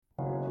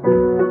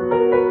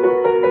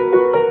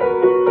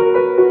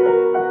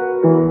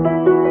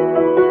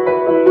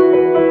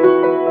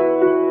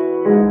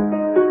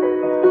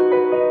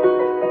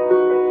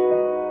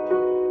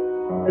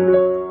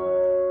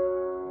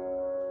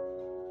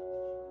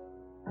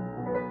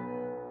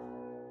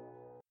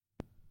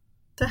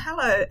So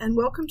hello and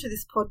welcome to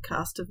this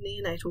podcast of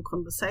Neonatal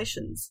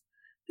Conversations.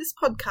 This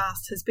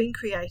podcast has been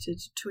created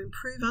to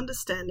improve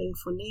understanding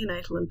for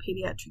neonatal and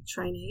paediatric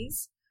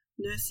trainees,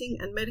 nursing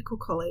and medical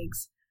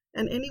colleagues,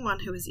 and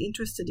anyone who is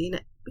interested in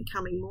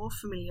becoming more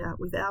familiar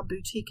with our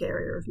boutique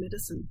area of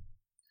medicine.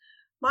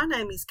 My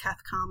name is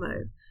Kath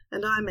Carmo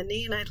and I am a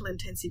neonatal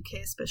intensive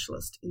care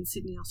specialist in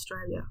Sydney,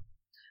 Australia.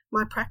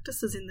 My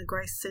practice is in the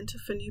Grace Centre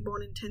for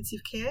Newborn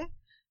Intensive Care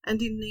and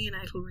in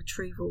neonatal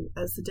retrieval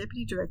as the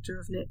Deputy Director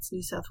of NETS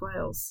New South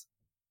Wales.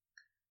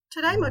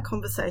 Today my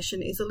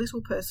conversation is a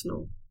little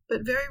personal,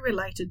 but very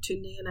related to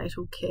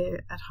neonatal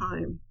care at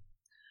home.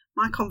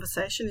 My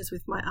conversation is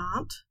with my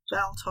aunt,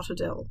 Val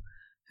Totterdell,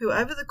 who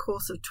over the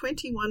course of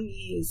 21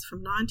 years from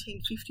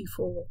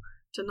 1954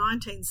 to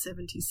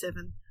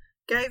 1977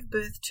 gave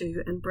birth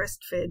to and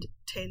breastfed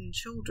 10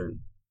 children.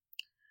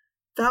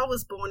 Val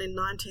was born in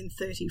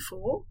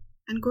 1934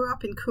 and grew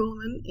up in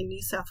Coolman in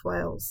New South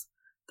Wales,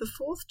 the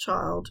fourth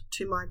child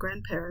to my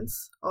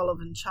grandparents, Olive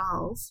and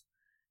Charles,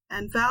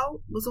 and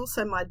Val was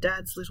also my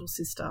dad's little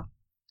sister.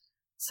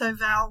 So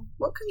Val,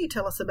 what can you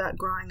tell us about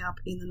growing up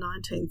in the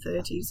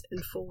 1930s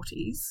and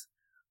 40s?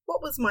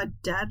 What was my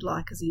dad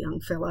like as a young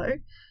fellow?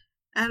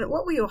 And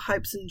what were your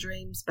hopes and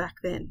dreams back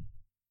then?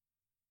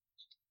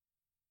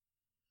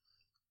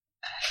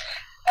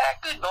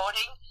 Good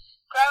morning.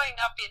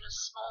 Growing up in a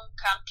small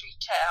country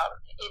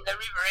town in the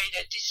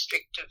Riverina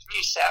district of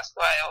New South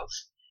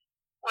Wales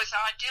was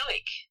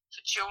idyllic for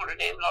children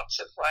in lots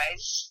of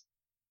ways.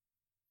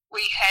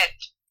 We had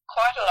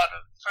quite a lot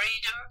of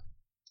freedom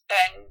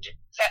and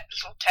that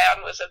little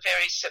town was a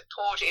very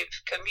supportive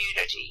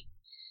community.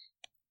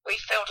 We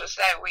felt as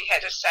though we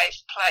had a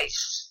safe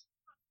place.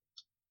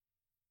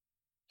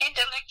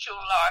 Intellectual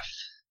life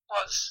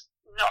was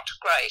not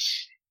great.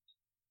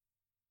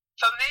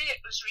 For me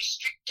it was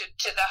restricted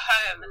to the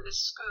home and the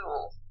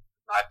school.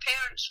 My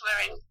parents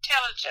were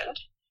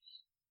intelligent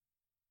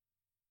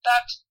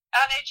but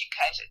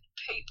uneducated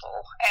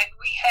people and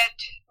we had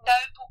no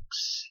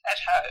books at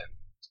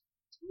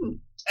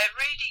home. So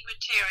reading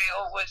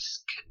material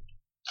was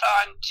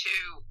confined to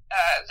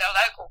the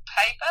local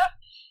paper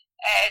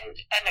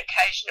and an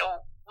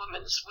occasional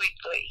woman's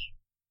weekly.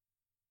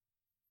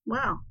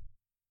 Wow.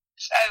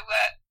 So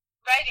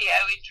radio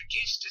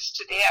introduced us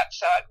to the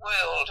outside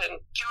world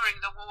and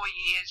during the war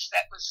years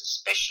that was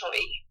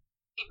especially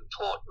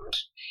important.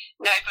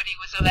 Nobody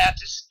was allowed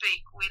to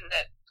speak when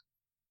the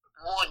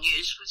war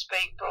news was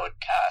being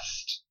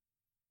broadcast.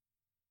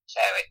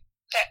 So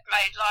that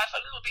made life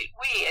a little bit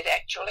weird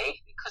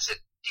actually because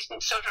it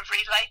didn't sort of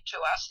relate to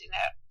us in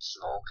our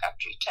small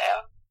country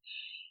town.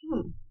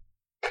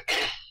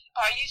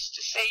 I used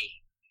to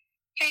see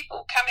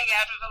people coming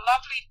out of a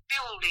lovely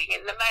building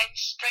in the main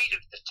street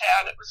of the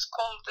town. It was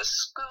called the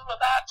School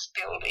of Arts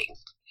building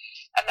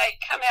and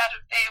they'd come out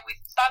of there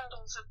with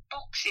bundles of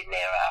books in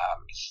their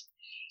arms.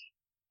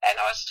 And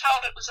I was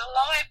told it was a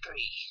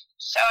library.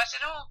 So I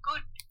said, oh,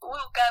 good,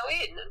 we'll go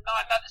in. And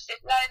my mother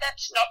said, no,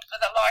 that's not for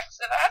the likes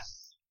of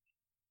us.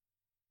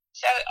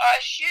 So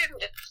I assumed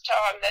at the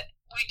time that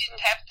we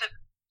didn't have the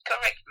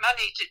correct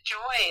money to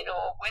join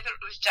or whether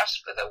it was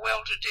just for the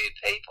well-to-do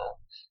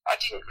people. I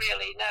didn't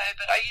really know,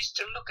 but I used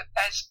to look at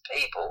those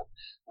people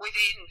with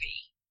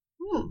envy.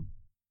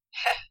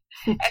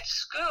 At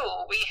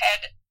school,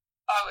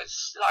 I was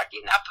like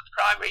in upper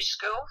primary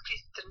school,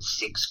 5th and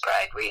 6th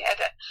grade, we had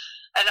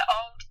an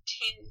old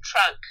tin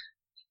trunk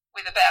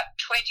with about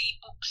 20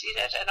 books in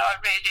it and I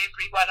read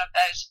every one of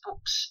those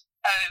books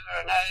over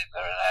and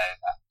over and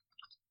over.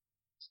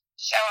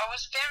 So I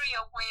was very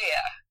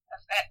aware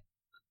of that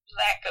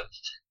lack of,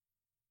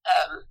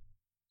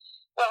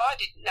 I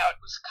didn't know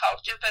it was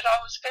culture, but I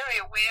was very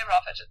aware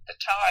of it at the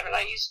time and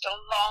I used to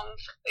long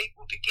for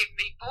people to give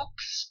me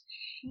books.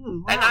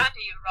 Wow. And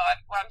Auntie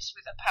arrived once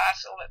with a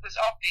parcel that was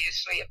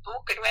obviously a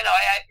book and when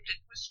I opened it,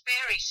 it was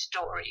fairy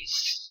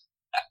stories.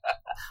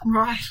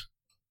 Right.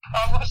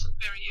 I wasn't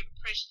very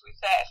impressed with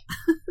that.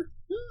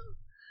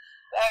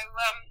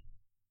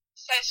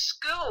 So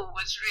school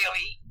was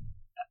really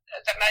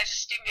the most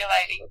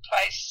stimulating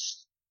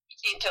place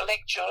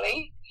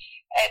intellectually,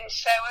 and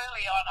so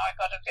early on I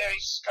got a very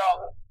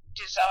strong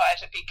desire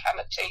to become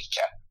a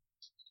teacher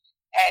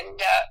and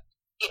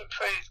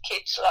improve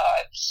kids'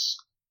 lives.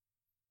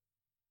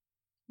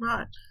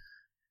 Right.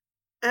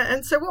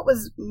 And so what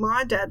was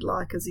my dad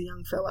like as a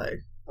young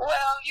fellow?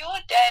 Well,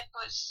 your dad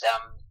was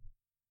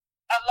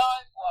a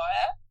live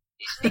wire.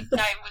 His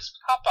nickname was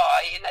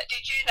Popeye.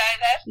 Did you know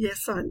that?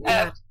 Yes, I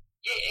know.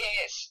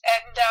 Yes,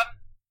 and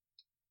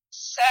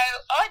so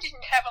I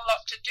didn't have a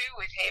lot to do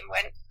with him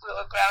when we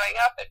were growing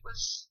up. It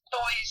was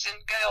boys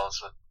and girls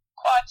were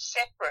quite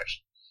separate.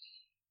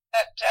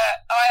 But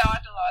I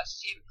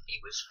idolised him.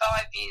 He was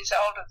 5 years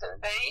older than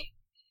me,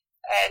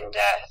 and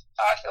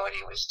I thought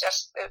he was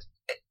just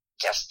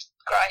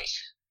great.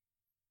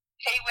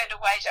 He went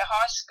away to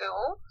high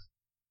school.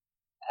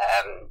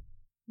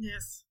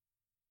 Yes.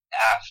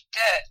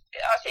 After,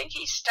 I think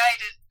he stayed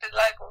at the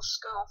local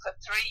school for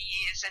 3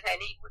 years and then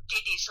he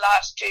did his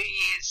last 2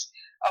 years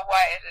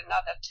away at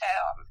another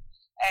town.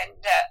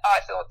 And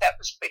I thought that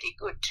was pretty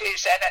good too,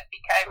 so that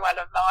became one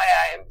of my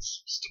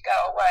aims, was to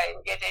go away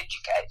and get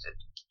educated.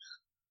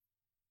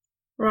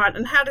 Right,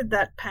 and how did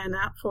that pan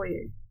out for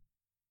you?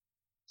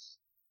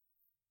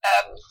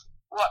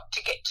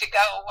 To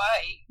go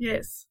away?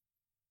 Yes.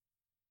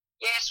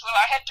 Yes, well,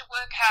 I had to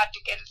work hard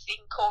to get a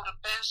thing called a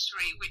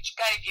bursary, which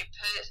gave your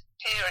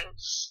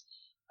parents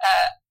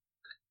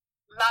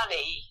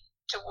money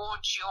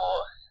towards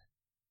your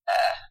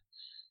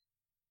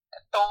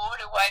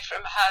board away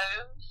from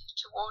home,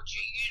 towards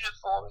your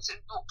uniforms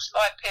and books.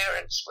 My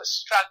parents were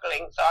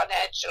struggling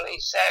financially,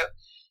 so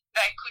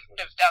they couldn't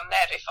have done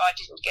that if I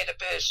didn't get a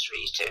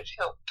bursary to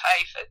help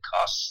pay for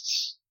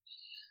costs.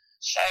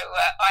 So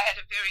I had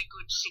a very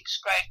good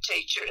sixth grade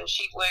teacher, and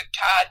she worked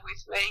hard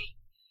with me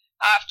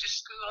after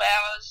school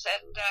hours,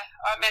 and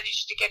I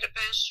managed to get a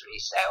bursary,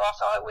 so off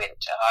I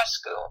went to high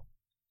school.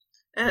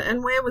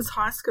 And where was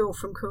high school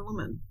from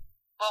Coolaman?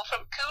 Well,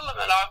 from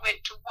Coolaman I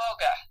went to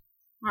Wagga,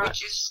 right.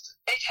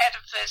 It had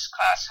a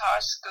first-class high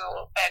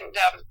school, and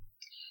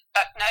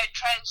but no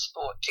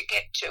transport to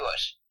get to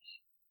it,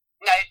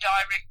 no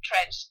direct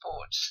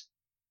transports.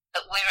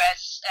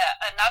 Whereas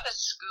another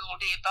school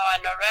nearby,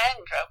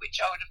 Narandra,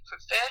 which I would have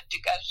preferred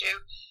to go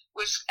to,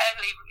 was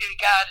only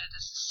regarded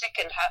as a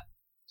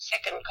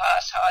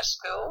second-class high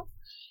school,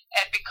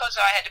 and because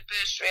I had a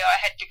bursary, I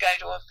had to go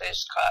to a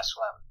first-class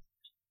one.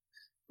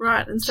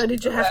 Right, and so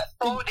did you have...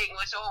 Boarding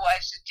was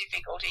always a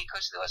difficulty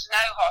because there was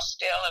no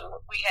hostel and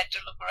we had to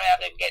look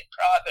around and get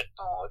private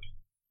board.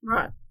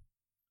 Right.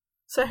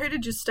 So who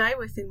did you stay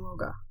with in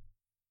Wagga?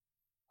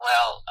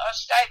 Well, I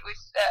stayed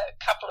with a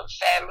couple of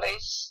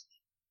families,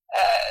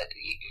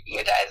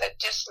 that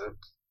just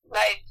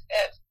made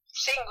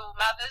single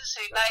mothers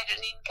who made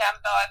an income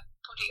by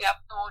putting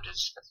up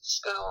boarders for the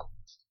school.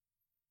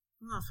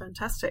 Oh,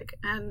 fantastic.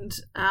 And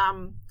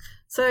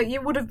so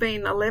you would have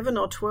been 11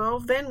 or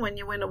 12 then when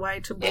you went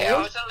away to board? Yeah,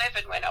 I was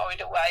 11 when I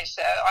went away,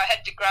 so I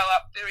had to grow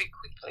up very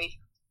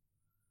quickly,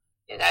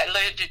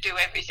 learn to do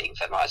everything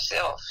for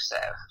myself. So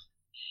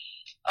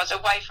I was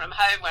away from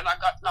home when I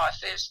got my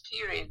first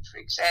period, for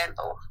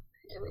example.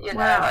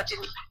 Wow. I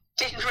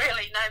didn't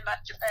really know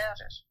much about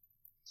it.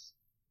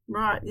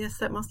 Right, yes,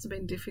 that must have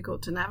been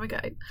difficult to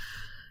navigate.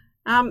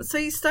 So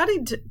you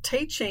studied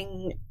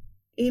teaching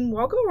in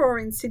Wagga or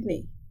in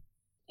Sydney?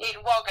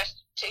 In Wagga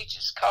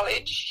Teachers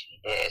College,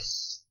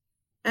 yes.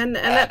 And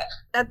at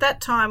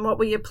that time, what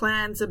were your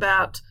plans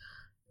about,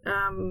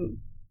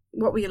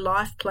 what were your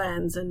life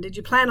plans, and did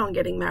you plan on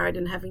getting married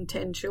and having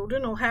 10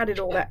 children, or how did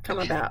all that come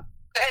about?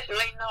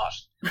 Certainly not.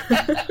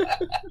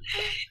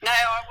 No,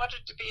 I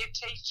wanted to be a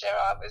teacher.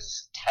 I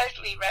was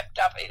totally wrapped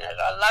up in it.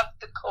 I loved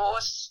the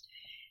course.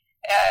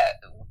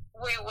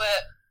 We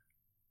were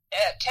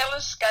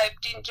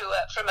telescoped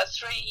from a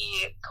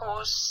 3-year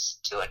course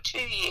to a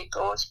 2-year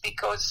course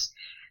because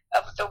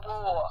of the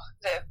war.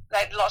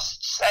 They'd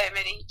lost so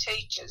many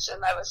teachers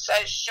and they were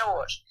so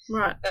short.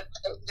 Right. That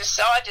they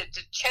decided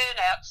to churn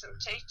out some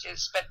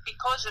teachers, but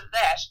because of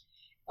that,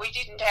 we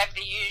didn't have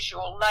the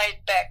usual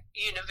laid-back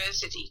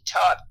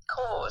university-type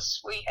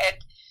course. We had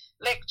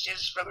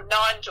lectures from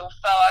 9 till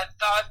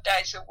 5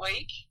 days a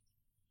week,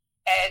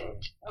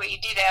 and we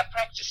did our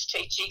practice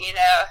teaching in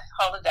our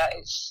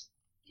holidays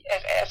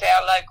at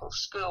our local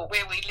school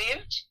where we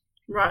lived.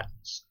 Right.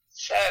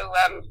 So,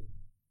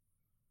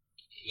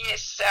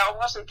 yes, I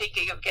wasn't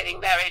thinking of getting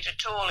married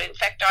at all. In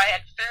fact, I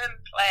had firm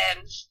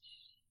plans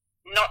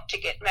not to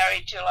get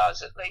married till I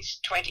was at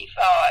least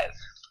 25.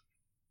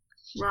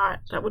 Right,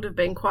 that would have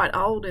been quite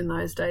old in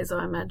those days,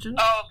 I imagine.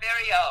 Oh,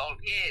 very old,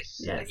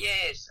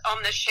 yes,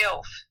 on the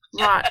shelf.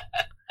 Right.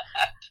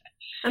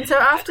 And so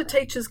after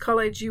Teachers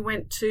College, you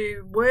went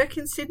to work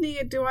in Sydney.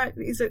 Did I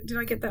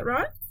get that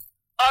right?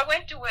 I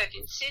went to work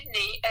in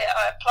Sydney.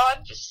 I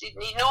applied for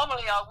Sydney.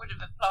 Normally I would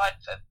have applied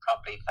for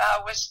probably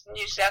far western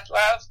New South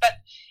Wales,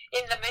 but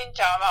in the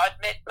meantime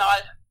I'd met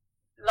my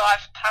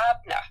life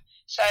partner.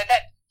 So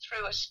that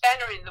threw a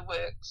spanner in the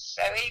works.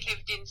 So he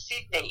lived in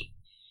Sydney.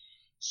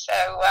 So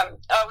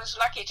I was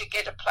lucky to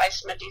get a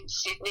placement in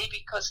Sydney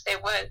because there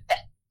weren't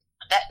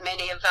that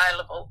many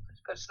available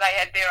because they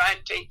had their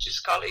own teachers'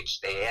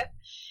 college there.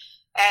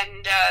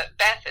 And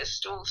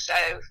Bathurst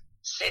also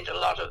sent a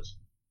lot of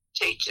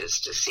teachers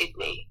to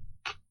Sydney.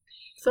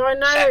 So I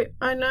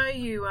know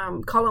you.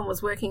 Colin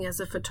was working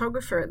as a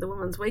photographer at the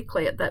Women's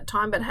Weekly at that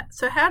time. But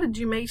so how did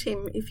you meet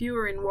him if you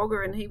were in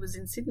Wagga and he was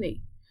in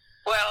Sydney?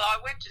 Well, I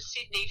went to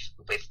Sydney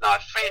with my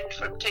friend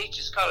from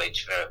Teachers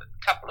College for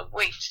a couple of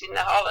weeks in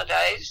the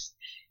holidays,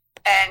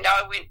 and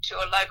I went to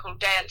a local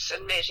dance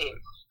and met him.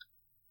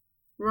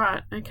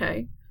 Right.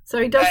 Okay.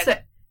 So he does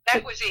that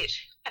was it.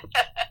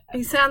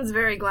 He sounds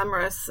very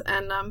glamorous,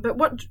 and but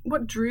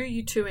what drew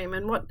you to him,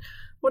 and what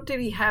did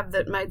he have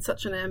that made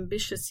such an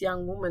ambitious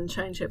young woman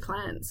change her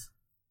plans?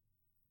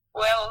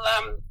 Well,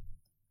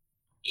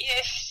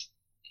 yes,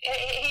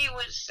 he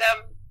was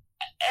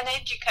an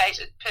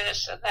educated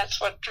person.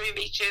 That's what drew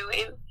me to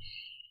him.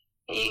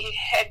 He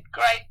had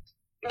great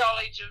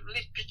knowledge of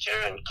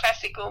literature and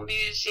classical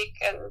music,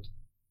 and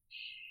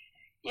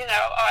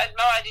I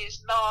admired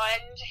his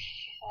mind,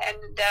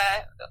 and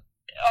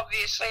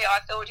obviously I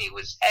thought he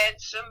was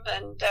handsome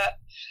and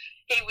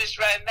he was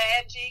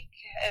romantic,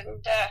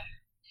 and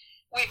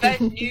we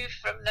both knew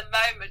from the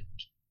moment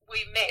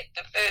we met,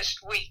 the first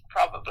week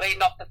probably,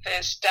 not the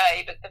first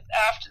day, but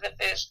after the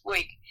first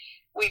week,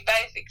 we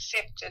both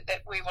accepted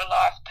that we were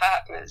life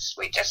partners.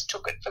 We just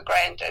took it for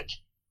granted.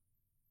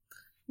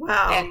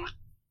 Wow. And,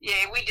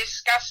 yeah, we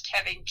discussed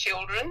having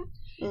children,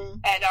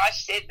 and I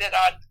said that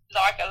I'd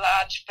like a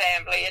large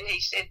family, and he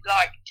said,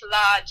 like,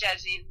 large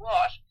as in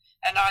what?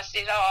 And I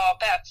said,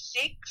 about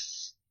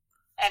 6.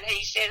 And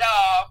he said,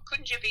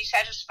 couldn't you be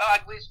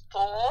satisfied with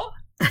 4?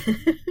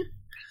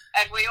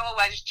 And we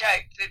always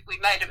joked that we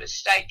made a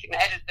mistake and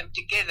added them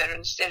together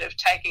instead of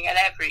taking an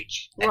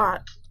average.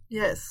 Right,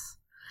 yes.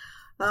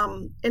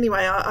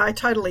 Anyway, I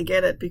totally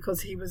get it,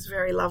 because he was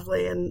very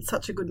lovely and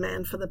such a good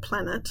man for the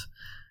planet.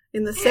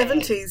 In the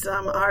 70s,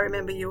 I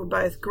remember you were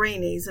both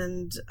greenies,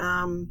 and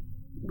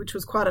which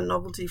was quite a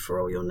novelty for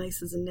all your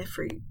nieces and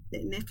nephews.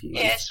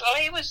 Yes, well,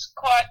 he was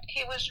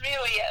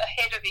really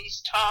ahead of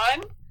his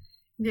time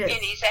in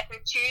his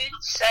attitude.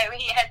 So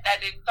he had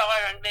that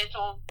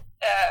environmental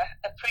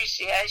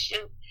appreciation,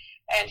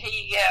 and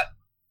he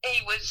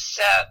was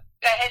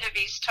ahead of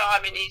his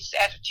time in his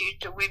attitude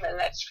to women,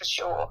 that's for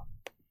sure.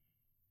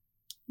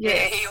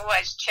 Yes. Yeah, he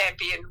always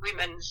championed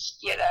women's,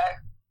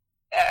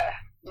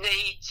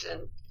 needs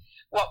and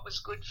what was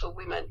good for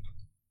women.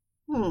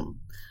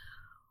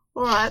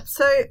 All right,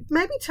 so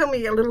maybe tell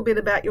me a little bit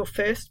about your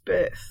first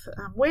birth.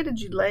 Where did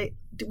you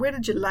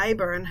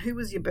labour, and who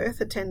was your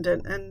birth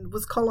attendant, and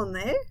was Colin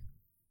there?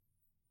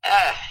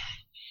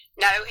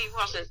 No, he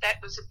wasn't.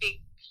 That was a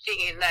big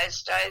thing in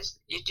those days.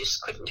 You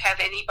just couldn't have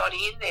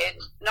anybody in there.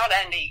 Not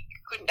only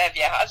couldn't have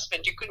your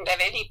husband, you couldn't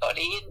have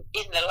anybody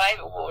in the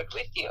labour ward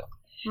with you.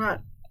 Right.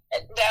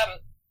 And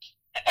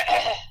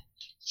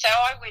so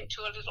I went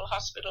to a little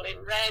hospital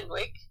in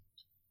Randwick,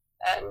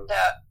 and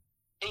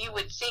you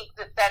would think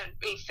that would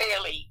be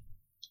fairly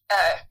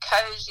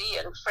cosy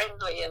and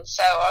friendly and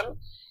so on.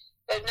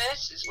 The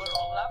nurses were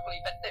all lovely,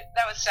 but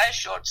they were so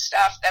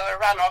short-staffed they were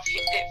run off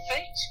their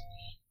feet.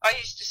 I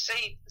used to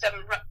see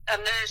a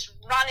nurse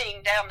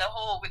running down the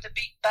hall with a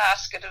big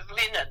basket of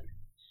linen.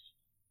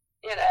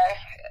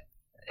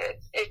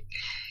 It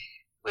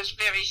was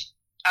very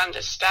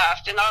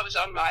understaffed, and I was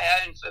on my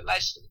own for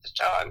most of the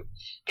time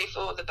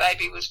before the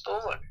baby was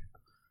born.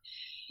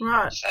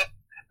 Right. So,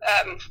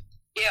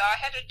 I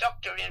had a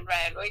doctor in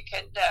Randwick,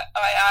 and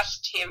I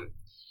asked him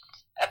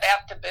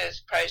about the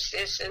birth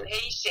process, and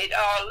he said,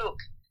 look,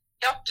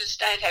 doctors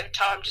don't have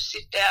time to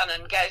sit down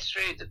and go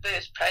through the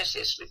birth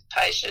process with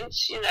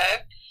patients,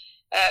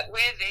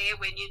 we're there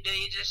when you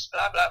need us,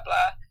 blah, blah,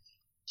 blah.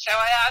 So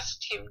I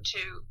asked him to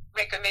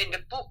recommend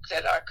a book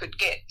that I could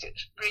get to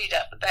read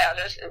up about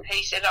it, and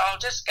he said, I'll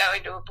just go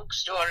into a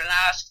bookstore and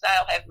ask,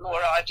 they'll have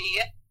more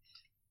idea.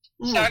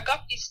 So I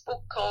got this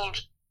book called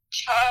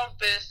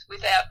Childbirth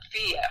Without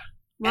Fear,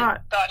 right,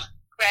 by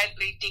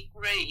Bradley Dick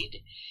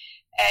Reed,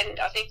 and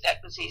I think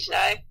that was his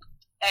name.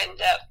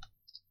 And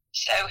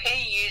so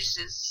he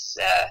uses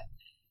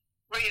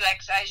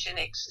relaxation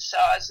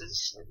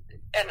exercises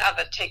and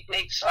other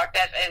techniques like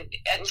that,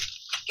 and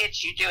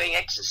gets you doing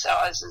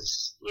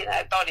exercises,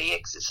 body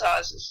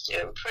exercises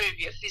to improve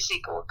your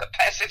physical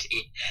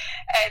capacity.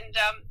 And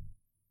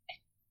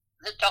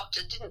the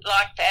doctor didn't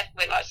like that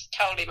when I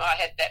told him I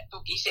had that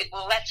book. He said,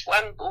 well, that's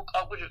one book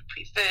I would have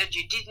preferred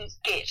you didn't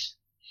get.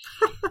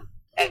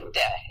 And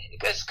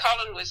because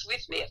Colin was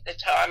with me at the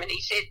time, and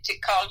he said to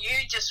Col,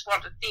 you just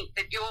want to think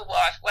that your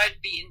wife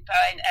won't be in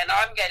pain, and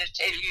I'm going to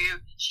tell you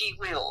she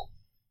will.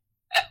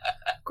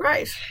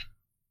 Great.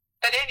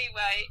 But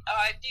anyway,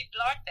 I did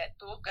like that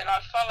book, and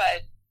I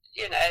followed,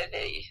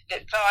 the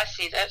advice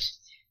in it.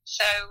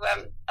 So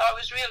I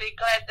was really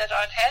glad that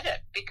I'd had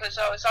it, because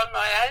I was on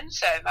my own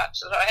so much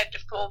that I had to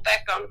fall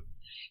back on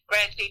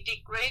Bradley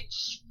Dick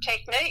Reed's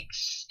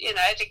techniques,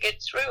 to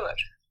get through it.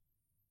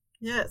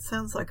 Yeah, it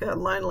sounds like a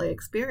lonely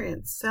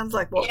experience. Sounds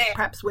like what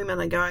perhaps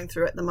women are going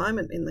through at the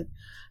moment in the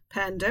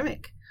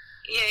pandemic.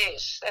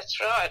 Yes, that's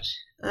right.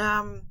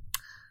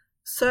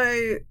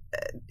 So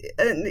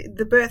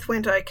the birth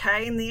went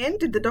okay in the end?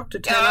 Did the doctor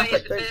turn up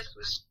at the... birth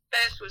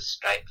was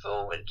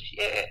straightforward,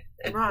 yeah.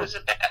 It right. was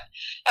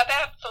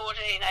about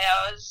 14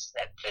 hours,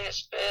 that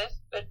first birth,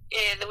 but,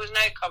 yeah, there was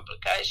no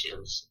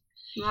complications.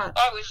 Right.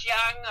 I was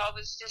young. I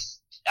was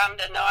just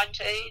under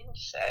 19,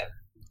 so,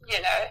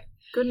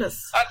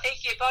 Goodness. I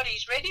think your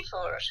body's ready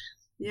for it.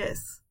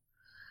 Yes.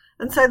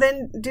 And so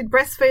then did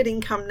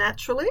breastfeeding come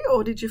naturally,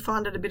 or did you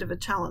find it a bit of a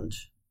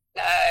challenge?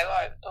 No,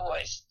 I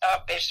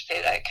breastfed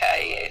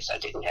okay, yes. I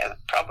didn't have a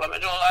problem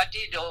at all. I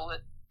did all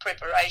the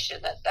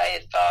preparation that they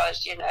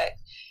advised,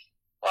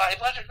 Why,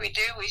 what did we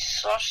do? We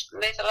sloshed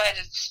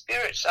methylated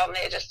spirits on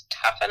there to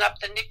toughen up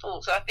the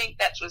nipples. I think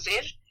that was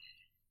it.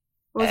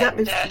 Was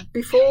that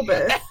before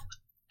birth?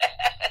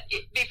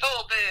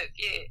 Before birth,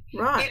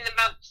 yeah. Right.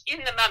 In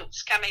the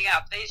months coming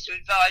up, they used to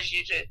advise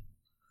you to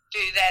do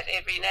that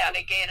every now and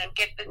again and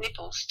get the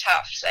nipples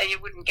tough so you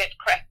wouldn't get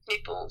cracked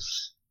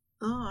nipples.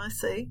 Oh, I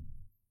see.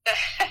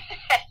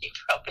 You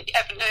probably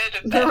haven't heard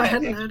of that. No, I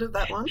hadn't heard of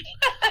that one.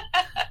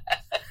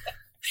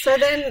 So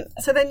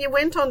then you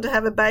went on to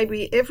have a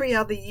baby every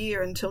other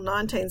year until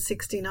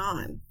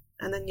 1969,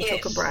 and then you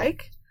took a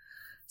break.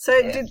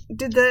 So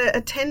did the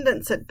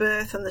attendance at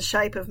birth and the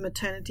shape of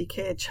maternity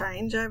care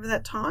change over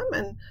that time?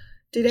 And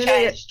did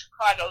changed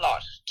quite a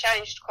lot.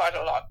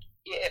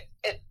 Yeah,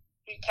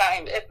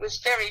 it was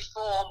very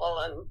formal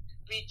and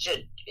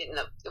rigid in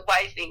the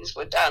way things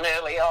were done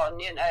early on.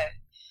 You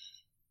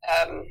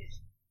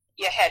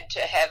had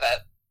to have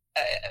a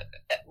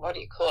what do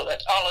you call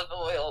it, olive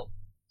oil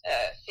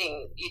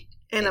thing.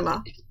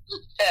 Enema.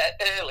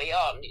 Early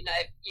on,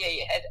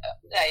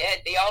 they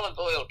had the olive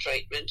oil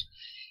treatment.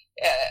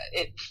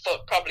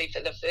 Probably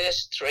for the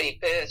first 3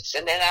 births,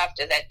 and then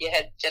after that you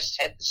had the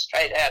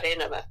straight out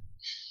enema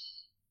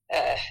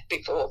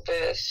before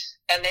birth.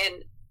 And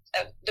then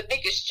the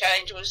biggest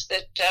change was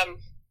that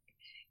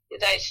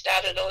they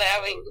started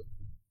allowing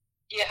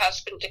your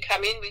husband to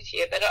come in with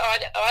you. But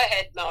I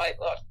had my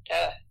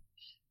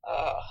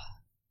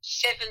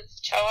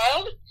 7th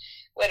child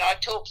when I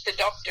talked the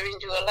doctor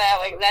into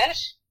allowing that.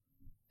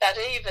 But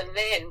even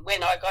then,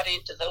 when I got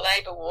into the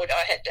labour ward,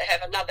 I had to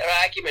have another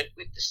argument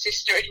with the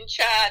sister in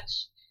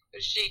charge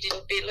because she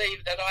didn't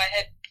believe that I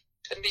had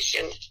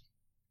permission.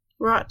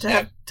 Right, to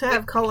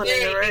have Colin in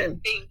the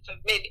room.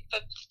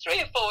 For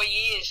 3 or 4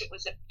 years, it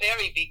was a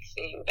very big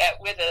thing about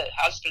whether the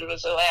husband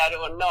was allowed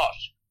or not.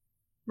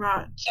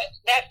 Right. So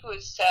that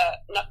was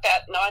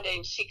about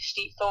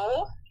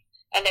 1964,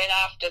 and then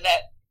after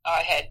that,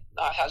 I had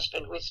my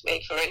husband with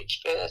me for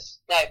each birth,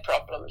 no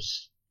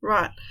problems.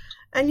 Right.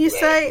 And you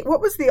say, what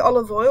was the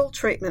olive oil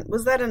treatment?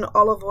 Was that an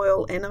olive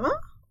oil enema?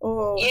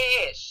 Or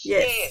Yes.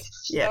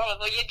 Yeah.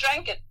 Olive oil. You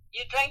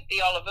drank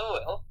the olive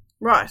oil.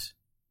 Right.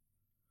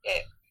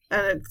 Yeah.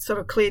 And it sort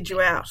of cleared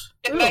you out.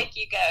 To make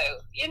you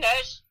go,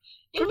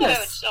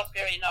 it's not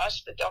very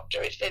nice for the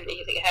doctor if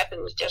anything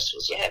happens just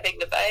as you're having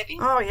the baby.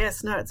 Oh,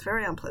 yes. No, it's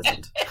very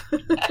unpleasant.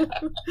 Very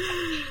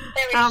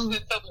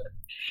simple.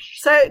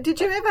 So did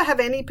you ever have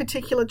any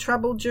particular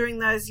trouble during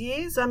those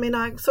years? I mean,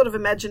 I sort of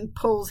imagine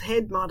Paul's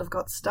head might have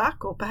got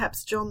stuck, or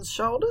perhaps John's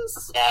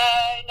shoulders. No,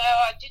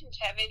 I didn't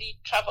have any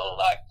trouble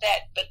like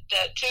that, but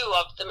 2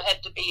 of them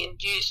had to be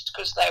induced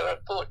because they were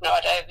a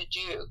fortnight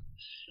overdue.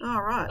 Oh,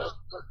 right.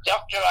 The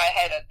doctor I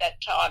had at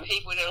that time,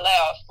 he would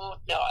allow a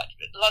fortnight,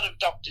 but a lot of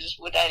doctors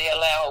would only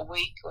allow a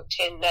week or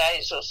 10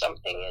 days or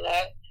something,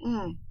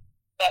 Mm.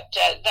 But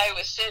they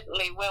were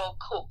certainly well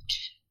cooked.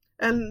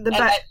 And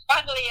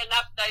funnily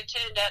enough, they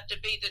turned out to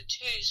be the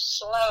 2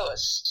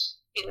 slowest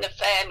in the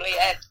family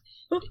at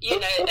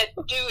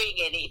doing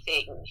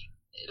anything,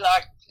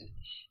 like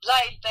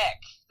laid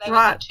back. They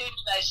were the 2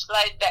 most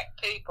laid back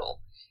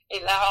people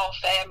in the whole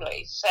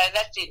family. So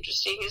that's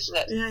interesting, isn't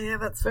it? Yeah,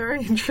 that's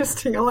very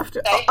interesting. I'll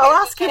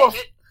ask you off.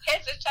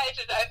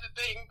 Hesitated over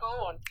being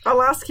born.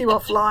 I'll ask you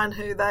offline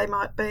who they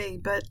might be,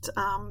 but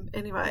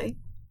anyway.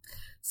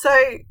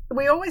 So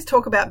we always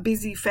talk about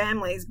busy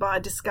families by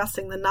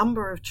discussing the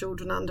number of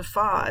children under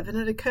 5, and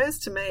it occurs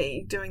to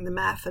me, doing the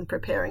math and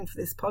preparing for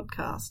this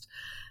podcast,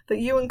 that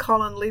you and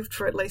Colin lived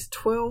for at least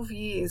 12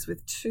 years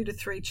with 2 to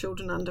 3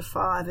 children under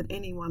 5 at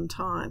any one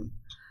time.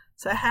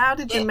 So how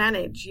did you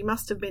manage? You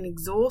must have been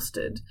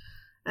exhausted.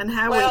 And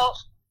how I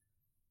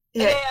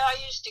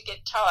used to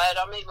get tired.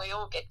 I mean, we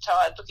all get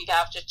tired looking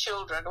after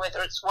children,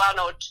 whether it's 1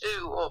 or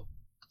 2 or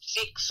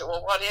 6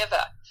 or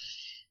whatever.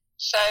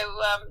 So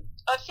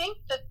I think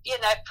that,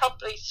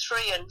 probably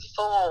 3 and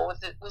 4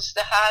 was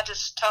the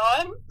hardest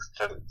time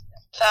from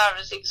far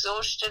as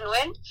exhaustion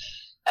went.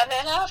 And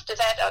then after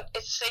that,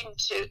 it seemed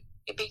to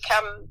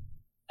become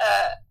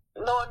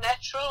more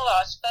natural.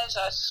 I suppose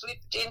I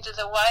slipped into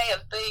the way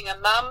of being a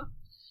mum,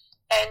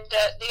 and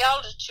the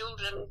older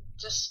children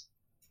just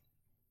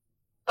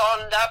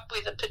bond up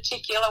with a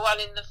particular one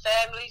in the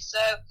family, so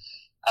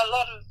a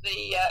lot of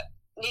the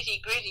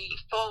nitty-gritty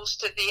falls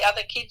to the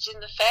other kids in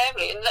the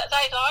family, and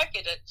they like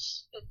it.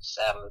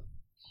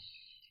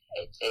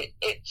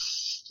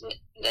 It's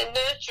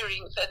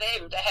nurturing for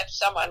them to have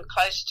someone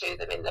close to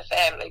them in the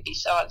family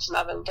besides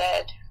mum and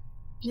dad.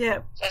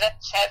 Yeah. So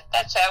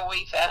that's how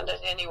we found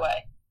it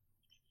anyway.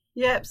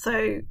 Yeah,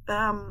 so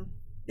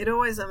it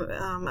always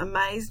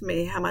amazed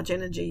me how much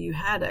energy you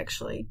had,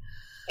 actually.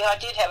 Yeah, I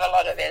did have a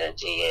lot of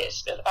energy,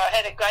 yes, but I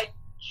had a great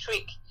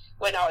trick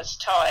when I was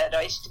tired.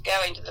 I used to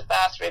go into the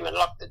bathroom and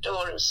lock the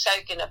door and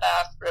soak in a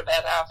bath for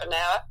about half an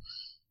hour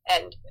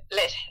and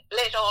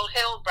let all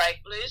hell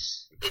break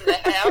loose in the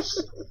house.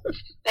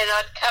 Then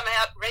I'd come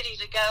out ready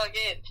to go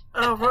again.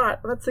 Oh, right.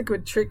 That's a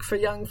good trick for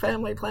young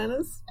family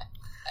planners.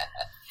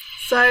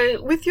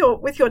 So with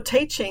your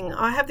teaching,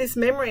 I have this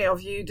memory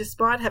of you,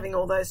 despite having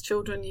all those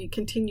children, you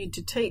continued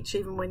to teach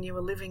even when you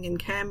were living in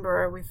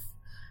Canberra with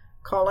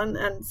Colin.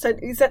 And so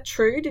is that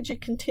true? Did you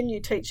continue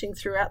teaching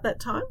throughout that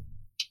time?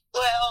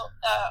 Well,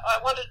 I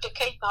wanted to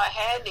keep my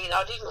hand in.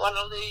 I didn't want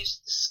to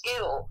lose the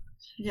skill.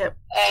 Yep.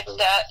 And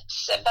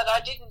but I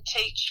didn't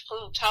teach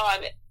full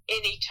time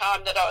any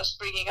time that I was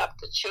bringing up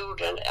the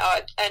children.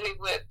 I only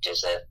worked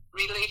as a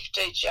relief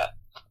teacher.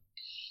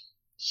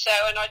 So,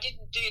 and I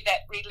didn't do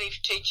that relief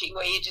teaching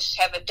where you just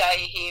have a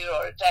day here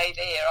or a day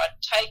there.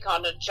 I'd take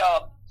on a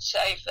job,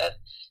 say for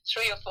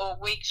 3 or 4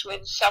 weeks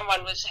when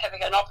someone was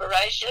having an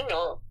operation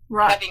or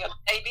Right. having a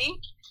baby.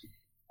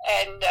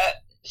 And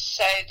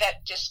so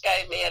that just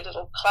gave me a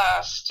little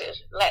class to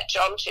latch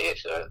onto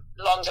for a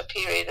longer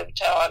period of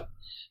time.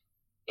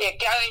 Yeah,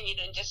 going in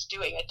and just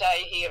doing a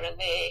day here and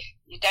there,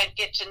 you don't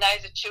get to know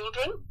the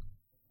children.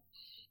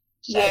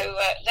 So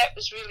that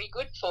was really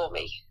good for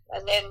me.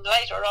 And then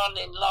later on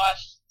in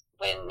life,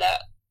 when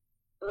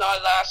my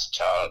last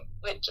child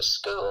went to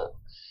school,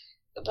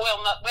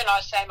 when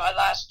I say my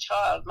last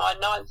child, my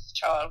 9th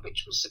child,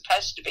 which was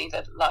supposed to be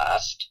the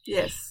last,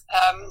 Yes.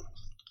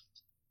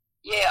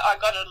 I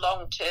got a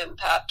long-term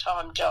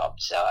part-time job,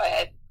 so I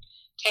had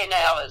 10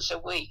 hours a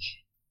week,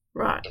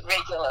 Right.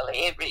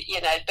 regularly,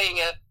 being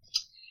a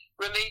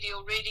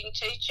remedial reading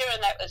teacher,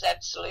 and that was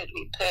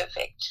absolutely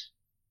perfect.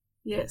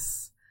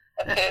 Yes.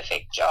 A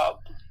perfect job.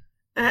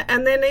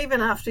 And then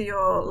even after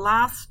your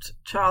last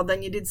child,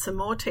 then you did some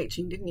more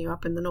teaching, didn't you,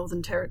 up in the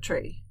Northern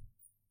Territory?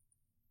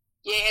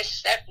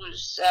 Yes, that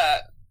was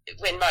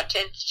when my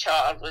 10th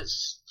child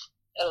was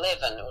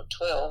 11 or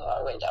 12,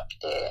 I went up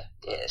there,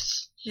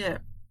 yes. Yeah.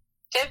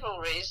 Several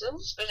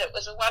reasons, but it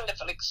was a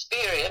wonderful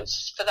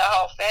experience for the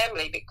whole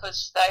family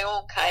because they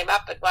all came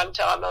up at one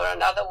time or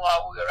another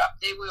while we were up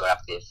there. We were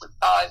up there for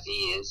 5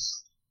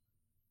 years,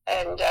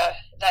 and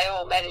they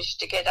all managed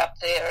to get up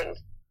there and,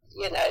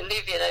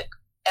 live in an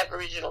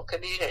Aboriginal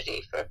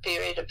community for a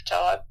period of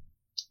time.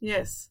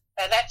 Yes.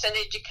 And that's an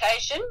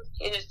education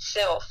in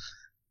itself.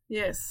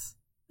 Yes.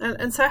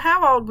 And so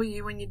how old were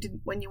you when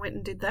you went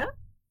and did that?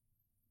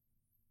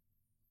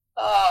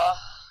 Oh,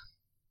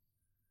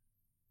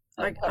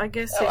 I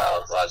guess how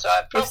old was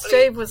I? Probably if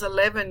Steve was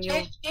 11, you're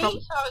 50. I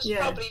was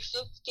probably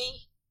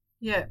 50.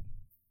 Yeah.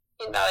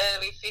 In my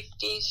early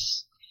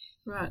 50s.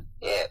 Right.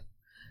 Yeah.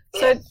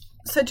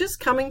 So just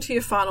coming to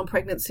your final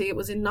pregnancy, it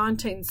was in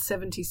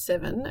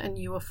 1977 and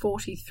you were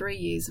 43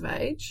 years of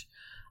age.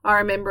 I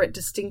remember it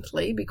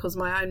distinctly because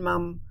my own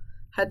mum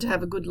had to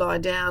have a good lie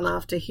down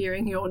after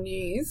hearing your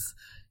news.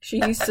 She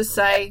used to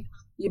say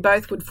you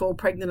both would fall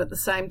pregnant at the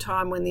same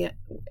time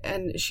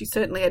and she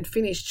certainly had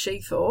finished,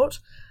 she thought.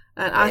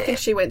 And I think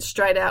she went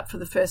straight out for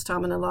the first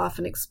time in her life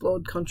and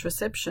explored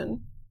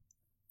contraception.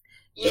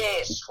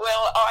 Yes,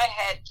 well, I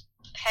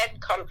had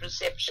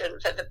contraception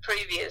for the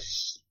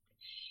previous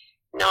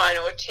 9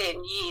 or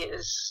 10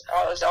 years.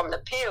 I was on the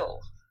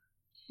pill.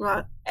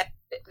 Right. And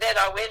then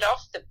I went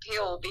off the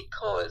pill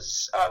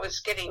because I was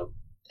getting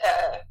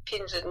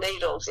pins and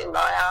needles in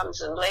my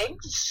arms and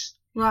legs.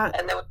 Right.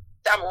 And there was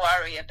some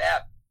worry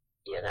about,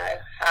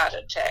 heart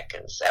attack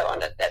and so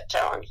on at that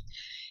time.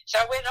 So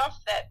I went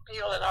off that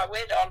pill and I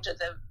went on to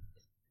the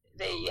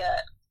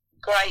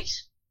great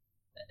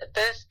the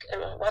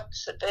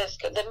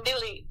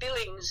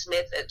Billings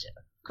method.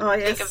 Oh,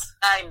 yes. Think of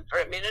the name for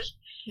a minute.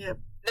 Yep.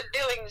 The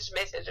Billings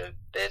method of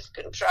birth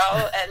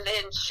control, and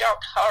then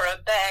shock, horror,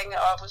 bang,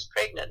 I was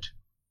pregnant.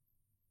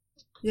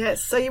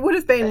 Yes, so you would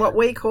have been what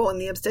we call in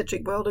the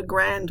obstetric world a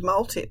grand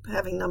multip,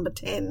 having number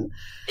 10.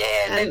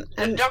 Yeah, and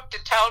the doctor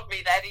told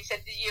me that. He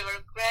said that you were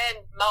a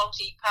grand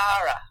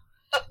multi-para.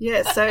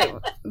 Yeah, so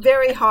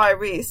very high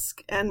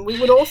risk, and we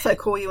would also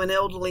call you an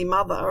elderly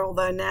mother,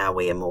 although now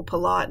we are more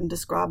polite and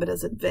describe it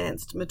as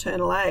advanced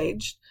maternal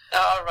age.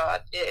 Oh,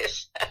 right,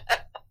 yes.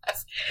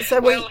 So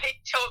he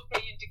talked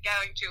me into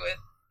going to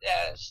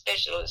a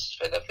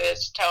specialist for the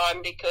first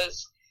time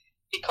because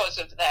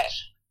of that.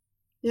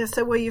 Yeah,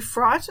 so were you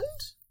frightened?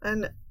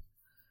 And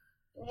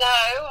no,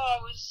 I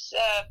was.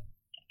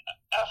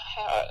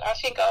 I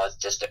think I was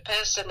just a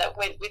person that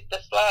went with the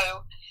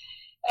flow,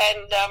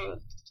 and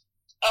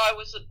I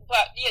was, a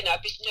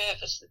bit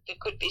nervous that there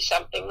could be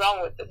something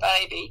wrong with the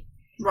baby.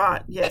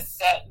 Right. Yes.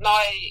 But,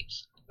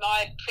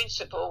 my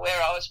principal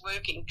where I was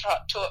working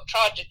tried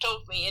to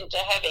talk me into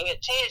having a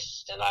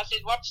test, and I said,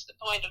 "What's the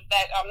point of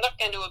that? I'm not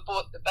going to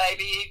abort the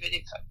baby, even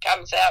if it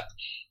comes out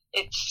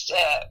it's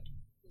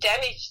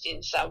damaged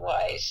in some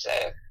way." So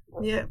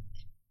yeah.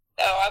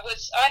 So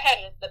I had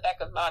it in the back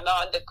of my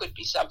mind there could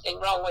be something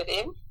wrong with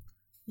him.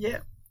 Yeah.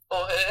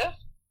 Or her.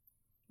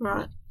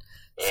 Right.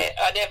 Yeah,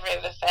 I never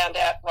ever found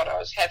out what I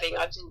was having.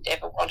 I didn't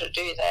ever want to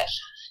do that.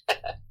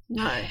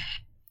 No.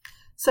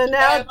 So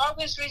now... So I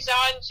was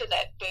resigned to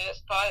that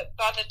birth. By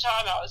the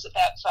time I was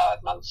about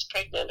 5 months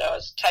pregnant, I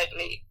was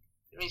totally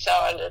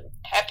resigned and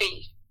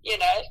happy,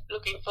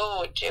 looking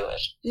forward to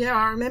it. Yeah,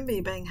 I remember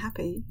you being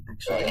happy,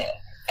 actually. Yeah.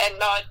 And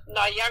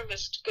my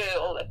youngest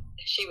girl,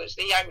 she was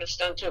the youngest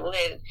until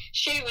then,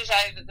 she was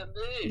over the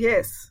moon.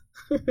 Yes.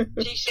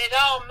 She said,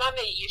 "Oh,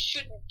 Mummy, you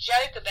shouldn't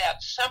joke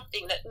about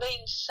something that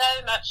means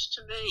so much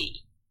to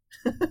me."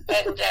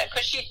 And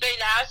because she'd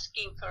been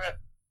asking for a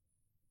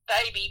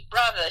baby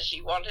brother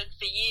she wanted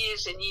for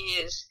years and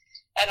years.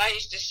 And I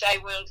used to say,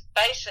 "Well,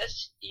 face it,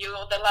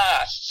 you're the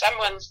last.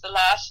 Someone's the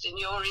last and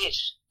you're it."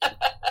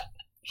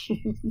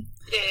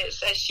 Yeah,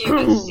 so she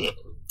was...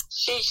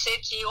 She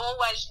said she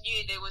always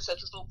knew there was a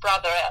little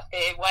brother out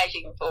there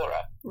waiting for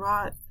her.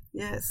 Right,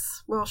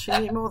 yes. Well, she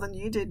knew more than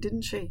you did,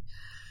 didn't she?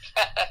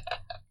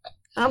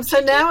 So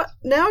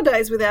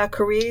nowadays with our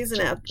careers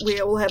and we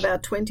all have our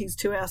 20s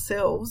to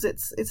ourselves,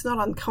 it's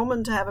not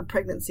uncommon to have a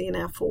pregnancy in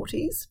our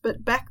 40s,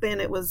 but back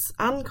then it was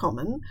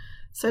uncommon.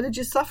 So did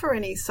you suffer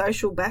any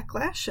social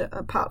backlash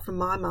apart from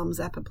my mum's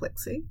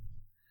apoplexy?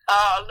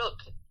 Oh, look,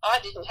 I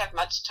didn't have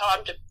much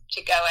time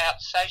to go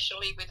out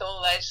socially with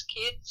all those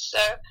kids.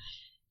 So,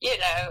 you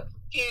know,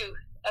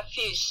 a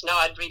few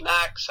snide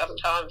remarks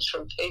sometimes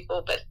from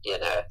people, but, you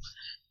know,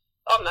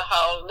 on the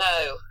whole,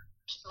 no.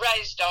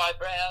 Raised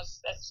eyebrows,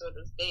 that sort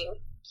of thing.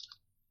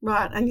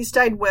 Right, and you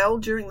stayed well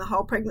during the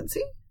whole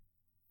pregnancy?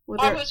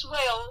 I was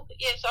well,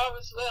 yes, I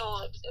was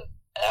well.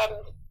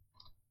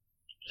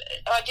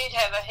 I did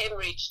have a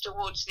hemorrhage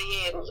towards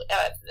the end,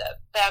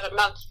 about a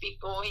month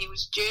before he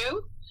was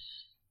due.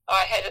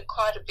 I had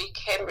quite a big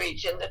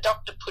hemorrhage, and the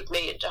doctor put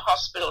me into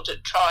hospital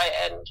to try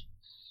and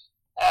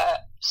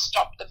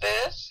stop the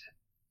birth.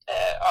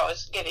 I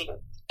was getting,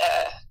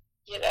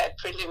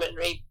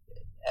 preliminary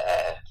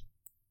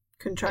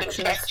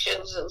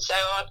contractions and so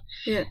on.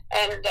 Yeah.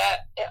 And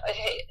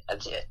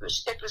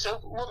it was a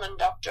woman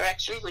doctor,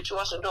 actually, which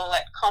wasn't all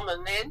that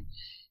common then.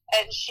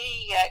 And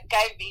she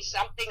gave me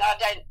something. I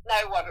don't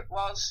know what it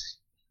was.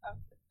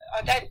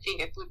 I don't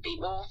think it would be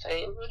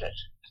morphine, would it?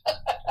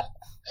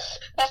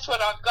 That's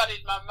what I've got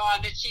in my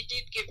mind. And she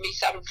did give me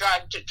some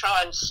drug to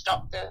try and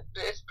stop the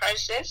birth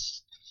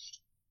process.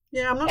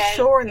 Yeah, I'm not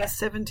sure in the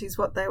 70s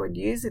what they would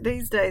use.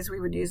 These days we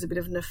would use a bit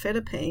of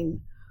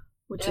nifedipine,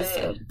 which is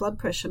a blood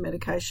pressure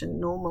medication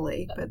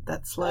normally, but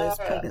that slows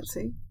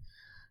pregnancy.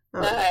 No,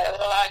 well,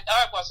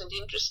 I wasn't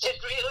interested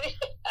really.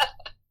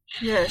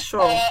 Yeah,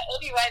 sure.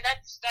 Anyway,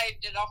 that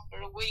staved it off for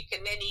a week,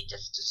 and then he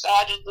just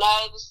decided,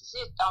 no, this is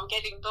it, I'm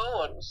getting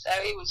born. So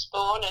he was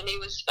born and he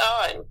was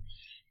fine.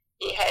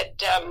 He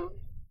had,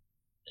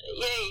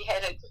 he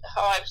had a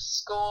high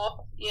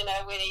score, you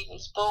know, when he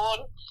was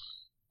born,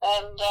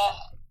 and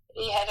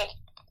he had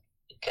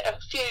a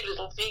few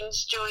little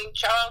things during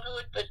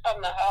childhood, but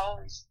on the whole,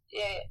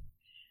 a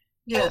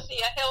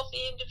healthy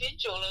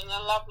individual and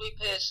a lovely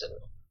person.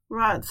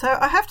 Right. So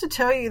I have to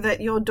tell you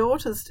that your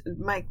daughters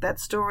make that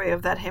story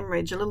of that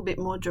hemorrhage a little bit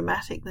more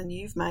dramatic than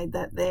you've made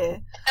that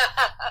there.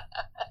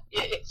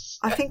 Yes.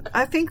 I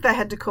think they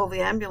had to call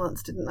the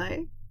ambulance, didn't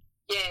they?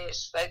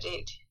 Yes, they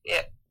did.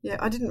 Yeah. Yeah,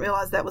 I didn't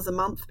realise that was a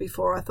month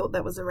before. I thought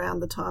that was around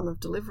the time of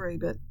delivery,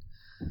 but...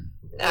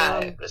 No,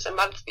 it was a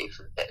month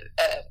before...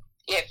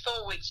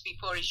 4 weeks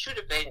before he should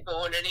have been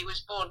born, and he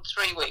was born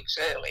 3 weeks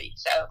early.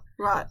 So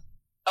right.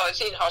 I was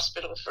in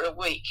hospital for a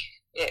week.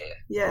 Yeah.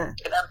 Yeah.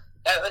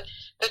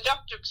 The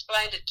doctor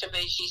explained it to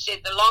me. She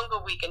said the longer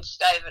we can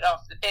stave it off,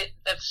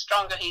 the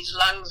stronger his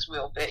lungs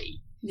will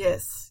be.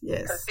 Yes,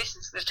 yes. Because this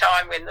is the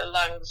time when the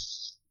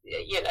lungs,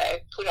 you know,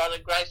 put on a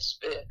growth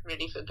spurt,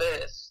 ready for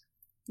birth.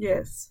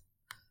 Yes.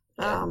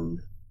 Yeah.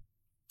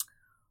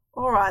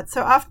 All right.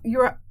 So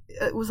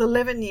it was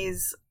 11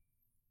 years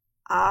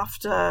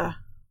after...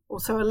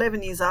 Also,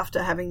 11 years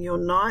after having your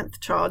 9th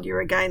child, you're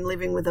again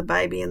living with a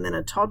baby and then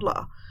a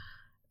toddler.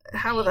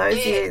 How were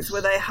those years? Were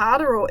they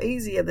harder or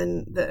easier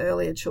than the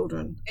earlier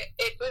children?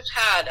 It was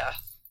harder.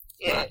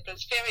 Yeah, right. It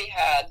was very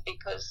hard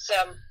because,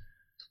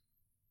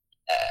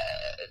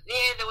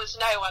 there was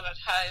no one at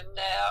home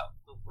now.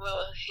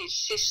 Well, his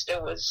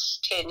sister was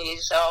 10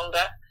 years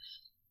older.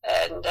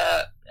 And,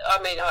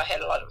 I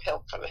had a lot of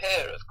help from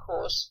her, of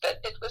course.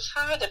 But it was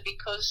harder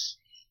because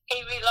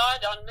he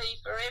relied on me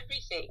for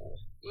everything.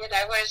 You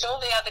know, whereas all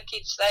the other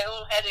kids, they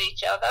all had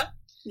each other.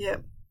 Yeah.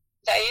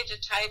 They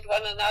entertained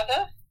one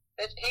another,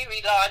 but he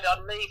relied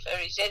on me for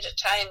his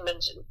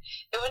entertainment. And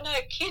there were no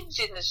kids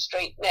in the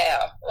street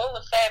now. All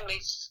the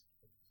families'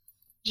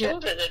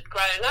 children had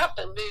grown up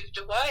and moved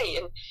away,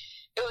 and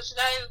there was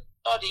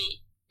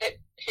nobody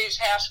whose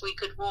house we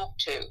could walk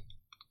to.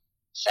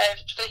 So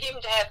for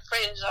him to have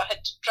friends, I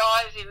had to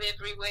drive him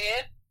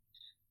everywhere,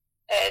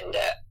 and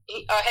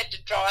I had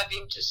to drive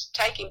him to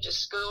take him to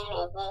school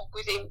or walk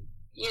with him,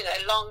 you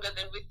know, longer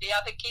than with the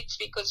other kids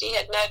because he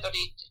had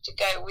nobody to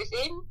go with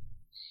him.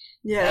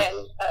 Yeah.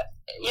 And,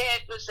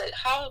 it was a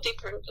whole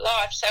different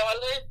life. So I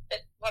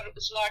learned what it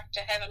was like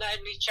to have an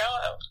only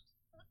child.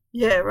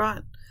 Yeah,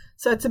 right.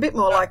 So it's a bit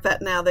more like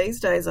that now these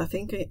days, I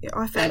think.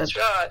 That's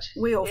right.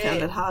 We all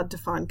found it hard to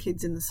find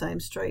kids in the same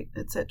street,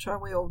 etc.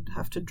 We all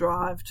have to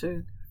drive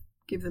to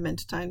give them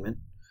entertainment.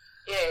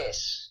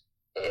 Yes,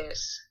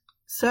 yes.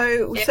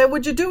 So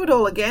would you do it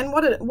all again?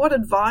 What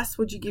advice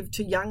would you give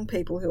to young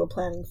people who are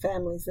planning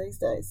families these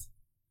days?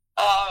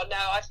 Oh no,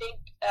 I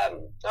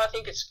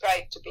think it's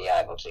great to be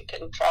able to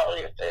control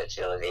your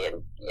fertility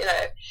and, you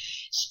know,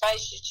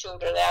 space your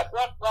children out.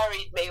 What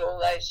worried me all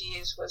those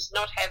years was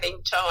not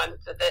having time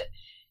for the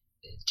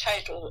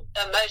total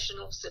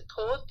emotional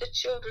support that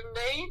children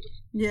need.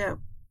 Yeah.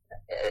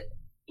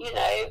 You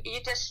know,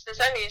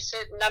 there's only a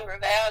certain number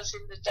of hours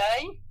in the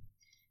day,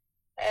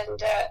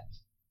 and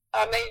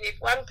if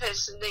one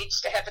person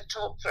needs to have a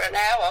talk for an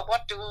hour,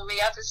 what do all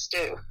the others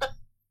do?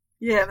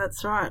 Yeah,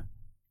 that's right.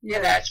 Yeah.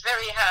 You know, it's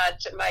very hard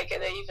to make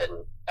an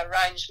even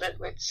arrangement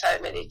with so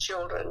many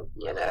children,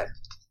 you know.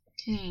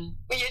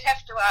 Well, you'd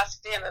have to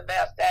ask them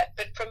about that.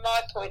 But from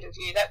my point of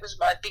view, that was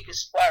my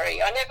biggest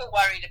worry. I never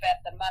worried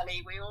about the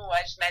money. We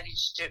always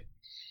managed to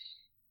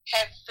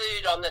have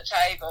food on the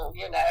table.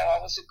 You know, I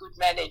was a good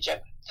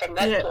manager from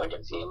that point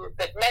of view.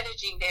 But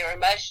managing their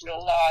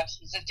emotional lives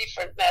is a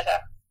different matter.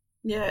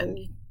 Yeah, and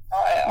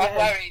I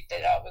worried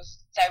that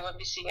they were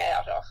missing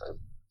out often.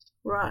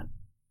 Right.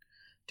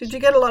 Did you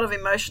get a lot of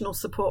emotional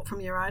support from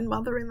your own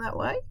mother in that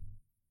way?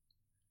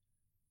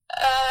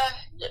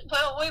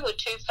 Well, we were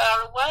too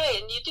far away,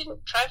 and you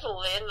didn't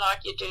travel then like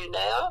you do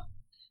now.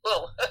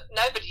 Well,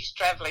 nobody's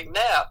travelling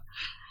now.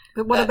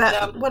 But what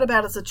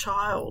about as a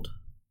child?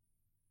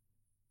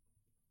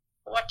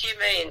 What do you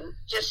mean?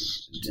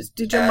 Just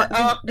did your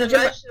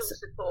emotional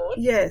support?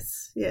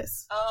 Yes.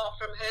 Oh,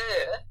 from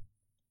her.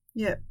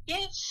 Yeah.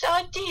 Yes,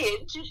 I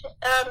did.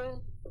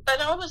 But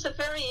I was a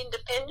very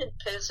independent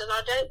person.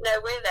 I don't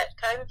know where that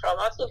came from.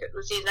 I think it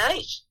was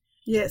innate.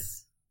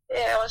 Yes.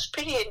 Yeah, I was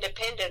pretty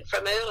independent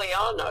from early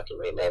on, I can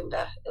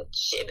remember.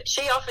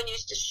 She often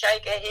used to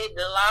shake her head and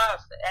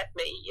laugh at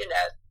me, you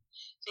know,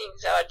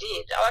 things I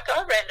did. Like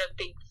I ran a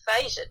big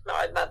fete at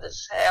my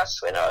mother's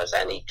house when I was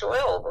only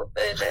 12 or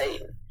 13.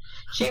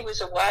 She was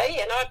away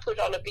and I put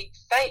on a big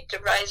fete to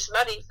raise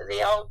money for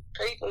the old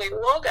people in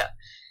Wagga.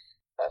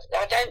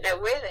 I don't know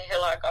where the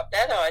hell I got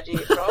that idea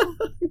from.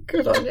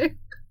 Good on you.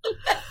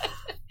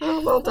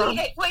 Oh, well done.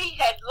 We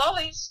had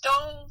lolly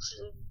stalls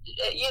and,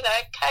 you know,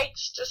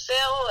 cakes to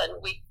sell,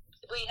 and we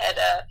had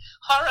a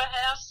horror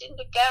house in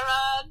the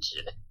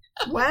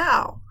garage.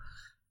 Wow.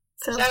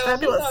 Sounds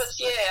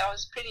fabulous. I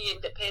was pretty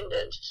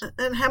independent.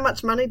 And how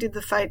much money did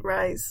the fete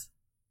raise?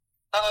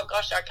 Oh,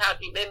 gosh, I can't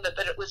remember,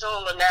 but it was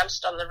all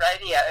announced on the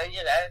radio,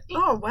 you know.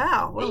 Oh,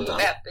 wow. Well done.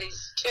 About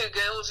these two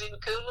girls in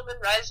Coolum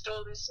raised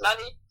all this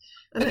money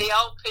for the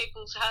old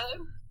people's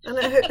home.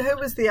 And who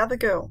was the other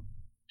girl?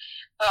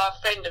 Oh,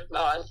 a friend of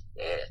mine,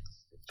 yeah.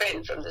 A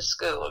friend from the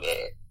school,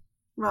 yeah.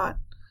 Right.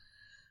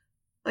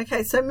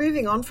 Okay, so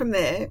moving on from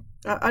there,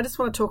 I just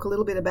want to talk a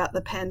little bit about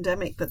the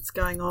pandemic that's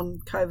going on,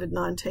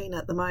 COVID-19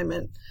 at the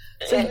moment.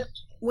 So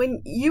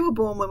when you were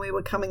born when we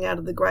were coming out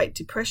of the Great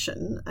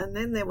Depression, and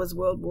then there was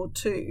World War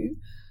II,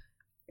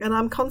 and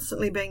I'm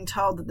constantly being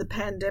told that the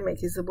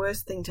pandemic is the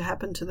worst thing to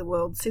happen to the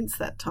world since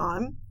that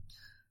time.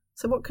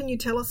 So what can you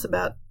tell us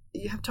about,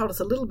 you have told us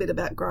a little bit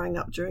about growing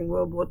up during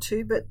World War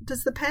II, but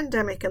does the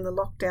pandemic and the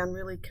lockdown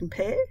really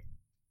compare?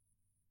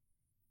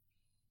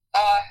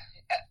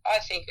 I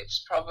think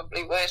it's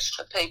probably worse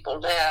for people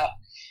now.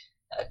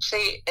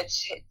 See,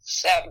 it's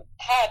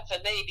hard for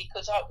me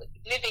because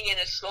living in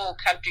a small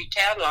country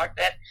town like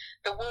that,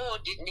 the war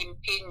didn't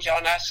impinge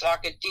on us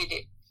like it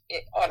did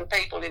on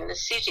people in the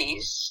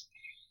cities.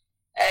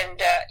 And,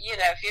 you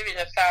know, if you're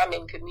in a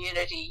farming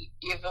community,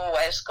 you've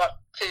always got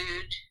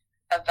food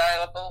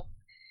available.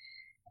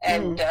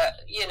 And,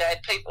 you know,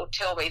 people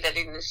tell me that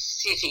in the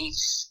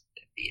cities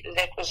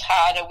that was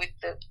harder with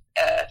the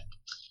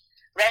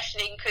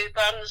rationing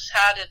coupons,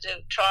 harder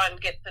to try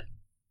and get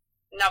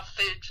enough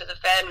food for the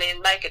family and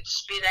make it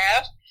spin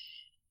out.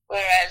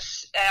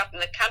 Whereas out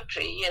in the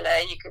country, you know,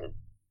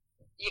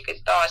 you can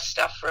buy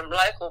stuff from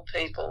local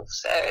people.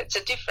 So it's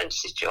a different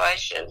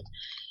situation.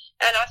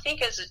 And I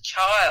think as a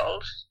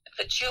child,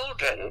 for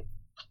children,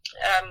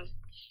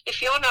 if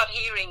you're not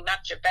hearing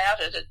much about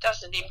it, it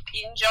doesn't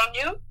impinge on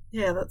you.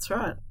 Yeah, that's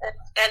right.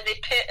 And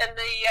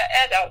the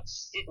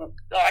adults didn't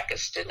like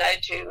us to know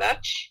too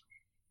much.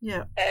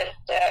 Yeah. And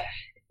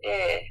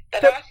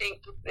but I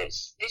think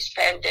this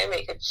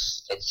pandemic,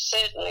 it's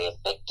certainly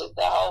affected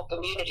the whole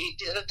community.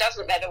 It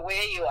doesn't matter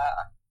where you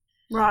are.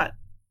 Right.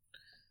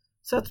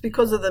 So it's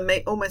because of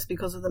almost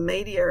because of the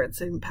media,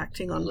 it's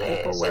impacting on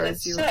people.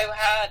 Whereas it's so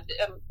hard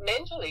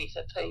mentally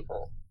for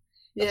people.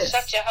 Yes. It's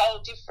such a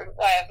whole different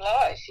way of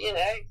life. You know,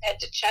 you had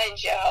to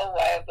change your whole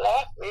way of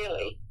life,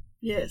 really.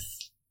 Yes.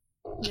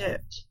 Yeah.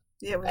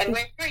 Yeah. And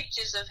we're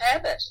creatures of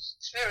habit.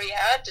 It's very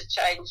hard to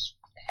change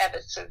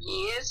habits of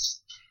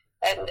years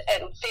and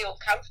feel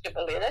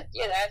comfortable in it.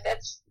 You know,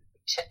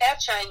 our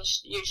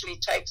change usually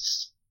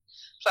takes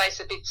place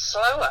a bit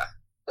slower.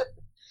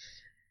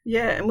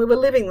 Yeah, and we were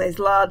living these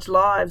large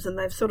lives and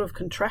they've sort of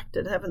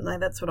contracted, haven't they?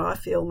 That's what I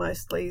feel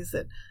mostly, is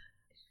that,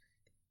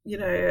 you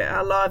know,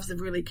 our lives have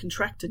really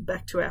contracted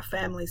back to our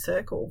family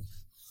circle.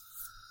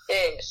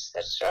 Yes,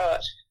 that's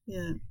right.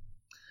 Yeah.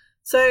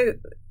 So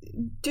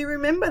do you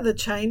remember the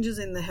changes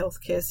in the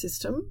healthcare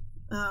system?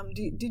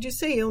 Did you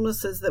see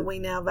illnesses that we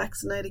now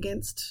vaccinate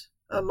against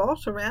a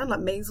lot around, like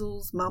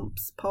measles,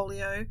 mumps,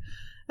 polio?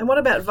 And what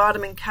about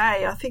vitamin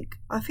K? I think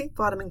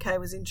vitamin K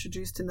was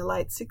introduced in the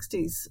late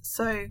 60s.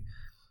 So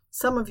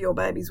some of your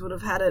babies would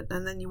have had it,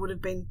 and then you would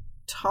have been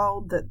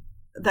told that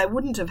they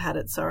wouldn't have had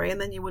it,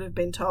 and then you would have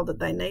been told that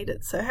they need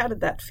it. So how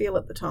did that feel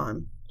at the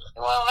time?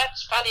 Well,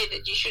 that's funny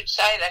that you should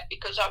say that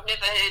because I've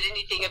never heard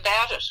anything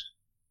about it.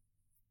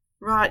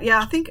 Right, yeah,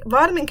 I think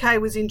vitamin K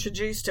was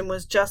introduced and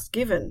was just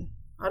given.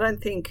 I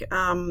don't think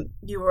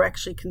you were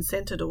actually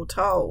consented or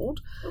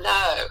told.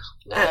 No,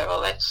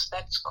 well,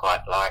 that's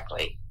quite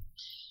likely.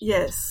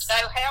 Yes.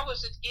 So how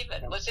was it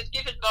given? Was it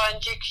given by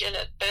injection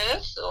at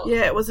birth? Or?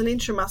 Yeah, it was an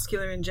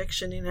intramuscular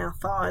injection in our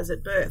thighs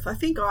at birth. I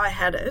think I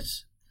had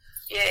it.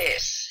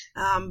 Yes.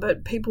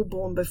 But people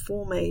born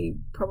before me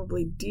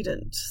probably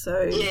didn't.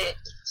 So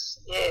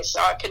yes,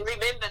 I can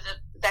remember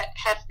that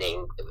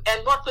happening.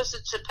 And what was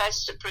it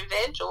supposed to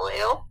prevent or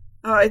help?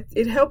 Oh,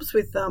 it helps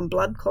with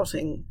blood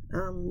clotting.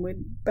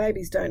 When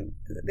babies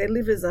their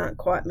livers aren't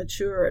quite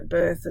mature at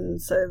birth, and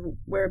so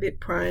we're a bit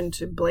prone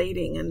to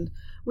bleeding. And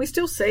we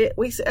still see it.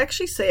 We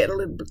actually see it a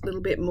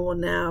little bit more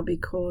now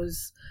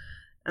because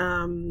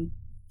it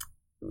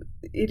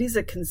is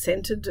a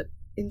consented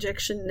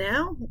injection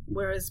now,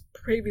 whereas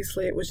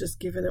previously it was just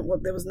given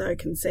there was no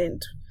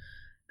consent.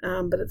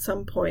 But at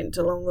some point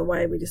along the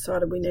way, we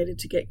decided we needed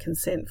to get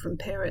consent from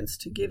parents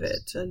to give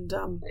it, and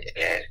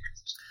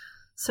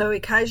so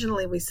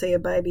occasionally we see a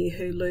baby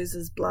who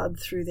loses blood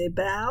through their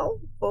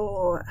bowel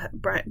or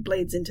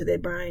bleeds into their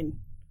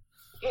brain.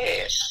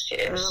 Yes.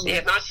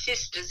 My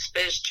sister's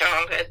first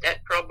child had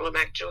that problem,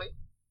 actually.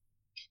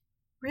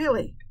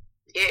 Really?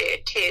 Yeah,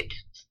 Ted.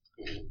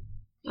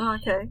 Oh,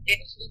 okay.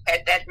 Yes, he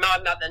had that. My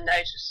mother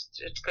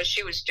noticed it because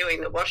she was doing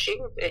the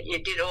washing.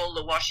 You did all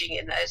the washing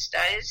in those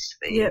days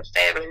for your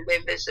family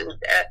members, and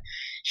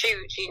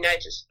she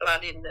noticed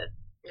blood in the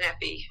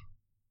nappy.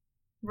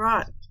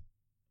 Right.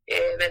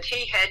 Yeah, but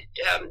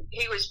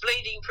he was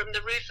bleeding from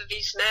the roof of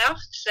his mouth,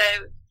 so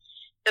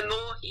the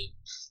more he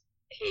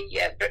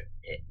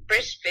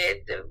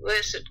breastfed, the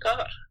worse it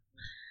got.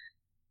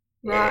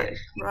 Right,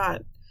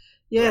 right.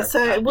 Yeah,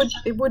 so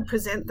it would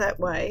present that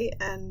way,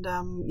 and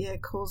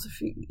cause a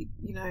few.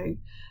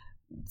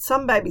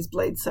 Some babies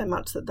bleed so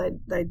much that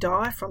they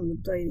die from the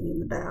bleeding in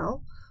the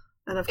bowel,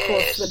 and of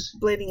course the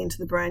bleeding into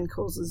the brain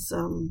causes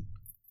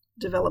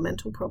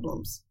developmental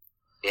problems.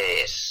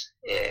 Yes,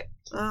 yeah.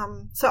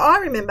 So I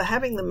remember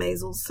having the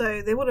measles.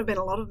 So there would have been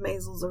a lot of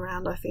measles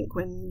around, I think,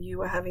 when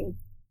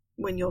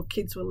your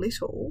kids were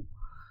little.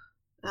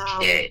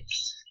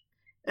 Yes.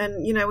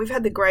 And, we've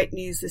had the great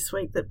news this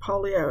week that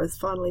polio has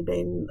finally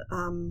been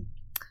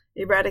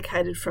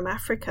eradicated from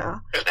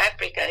Africa. From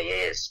Africa,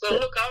 yes. Well,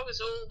 look, I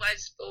was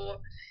always for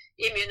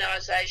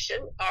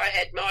immunisation. I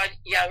had my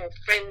young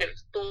friend of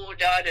 4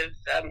 died of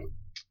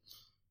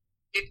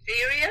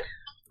diphtheria.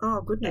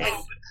 Oh, goodness.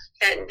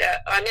 And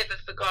I never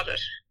forgot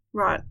it.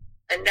 Right.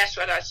 And that's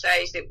what I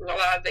say is that, well,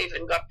 I've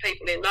even got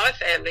people in my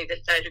family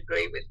that don't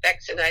agree with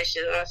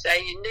vaccination. And I say,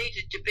 you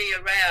needed to be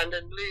around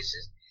and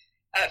lose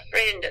a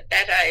friend at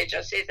that age.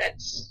 I said,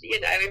 that's,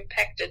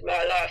 impacted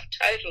my life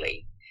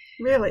totally.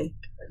 Really?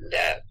 And,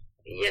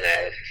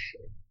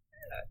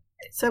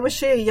 So was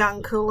she a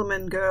young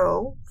Coolaman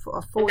girl?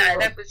 A 4-year-old? No,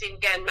 that was in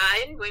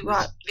Ganmain. We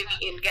were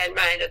living in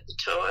Ganmain at the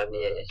time,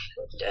 yes.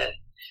 And,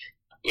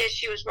 yes,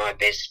 she was my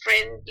best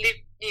friend, lived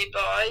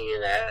nearby,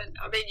 And,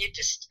 I mean, you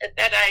just, at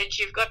that age,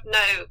 you've got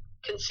no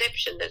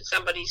conception that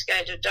somebody's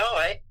going to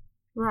die.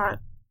 Right.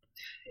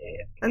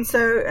 Yeah. And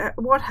so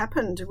what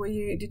happened?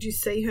 Did you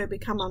see her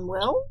become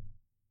unwell?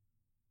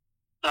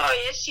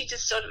 Oh, yes, she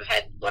just sort of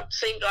had what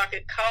seemed like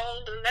a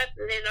cold and that,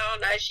 and then, oh,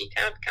 no, she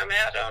can't come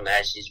out. Oh,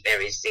 no, she's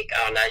very sick.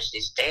 Oh, no,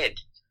 she's dead.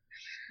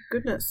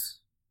 Goodness,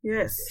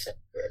 yes. It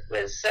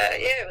was,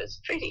 it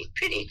was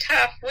pretty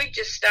tough. We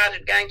just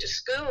started going to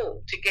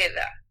school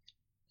together.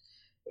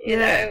 You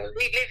know,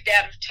 we lived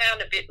out of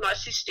town a bit. My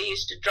sister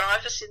used to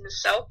drive us in the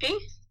sulky.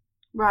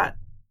 Right.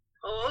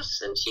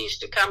 Horse, and she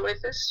used to come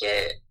with us,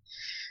 yeah.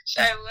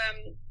 So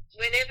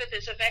whenever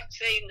there's a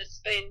vaccine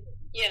that's been,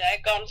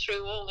 gone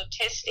through all the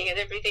testing and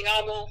everything,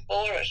 I'm all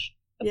for it.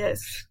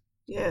 Yes.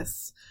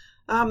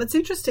 It's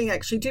interesting,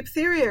 actually.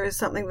 Diphtheria is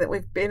something that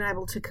we've been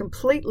able to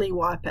completely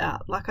wipe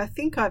out. Like, I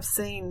think I've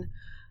seen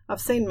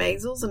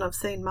measles and I've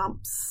seen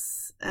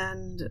mumps,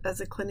 and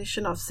as a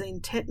clinician I've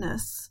seen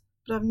tetanus,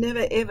 but I've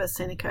never ever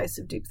seen a case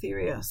of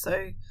diphtheria.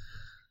 So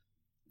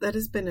that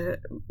has been a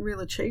real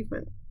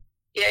achievement.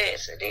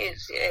 Yes, it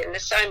is, yeah. And the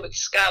same with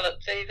scarlet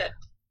fever.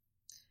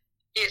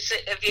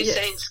 Have you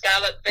seen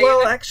scarlet fever?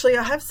 Well, actually,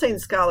 I have seen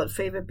scarlet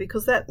fever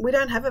because we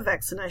don't have a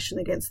vaccination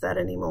against that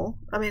anymore.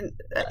 I mean,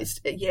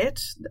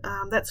 yet.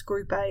 That's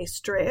Group A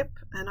strep,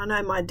 and I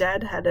know my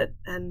dad had it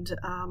and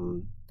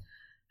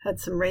had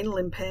some renal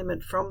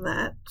impairment from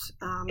that.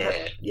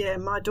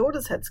 But my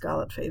daughter's had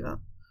scarlet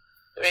fever.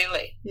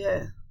 Really?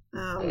 Yeah.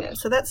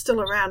 So that's still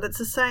around. It's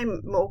the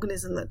same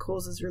organism that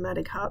causes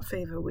rheumatic heart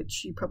fever,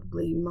 which you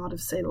probably might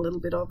have seen a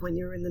little bit of when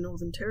you were in the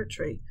Northern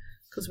Territory,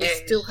 because we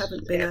still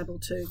haven't been able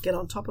to get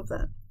on top of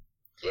that.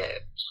 Yeah.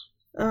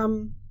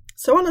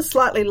 So on a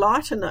slightly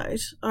lighter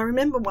note, I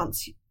remember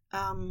once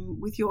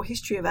with your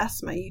history of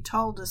asthma, you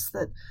told us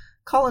that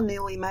Colin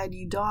nearly made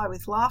you die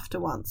with laughter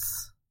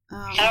once.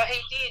 Oh, he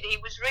did. He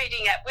was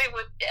reading out. We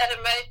were at a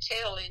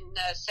motel in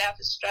South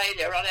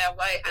Australia on our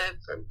way home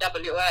from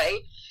WA,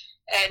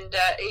 and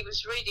he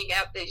was reading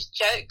out these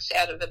jokes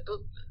out of a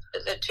book,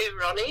 The Two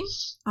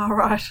Ronnies. All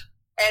right.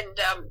 And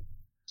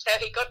so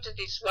he got to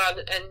this one,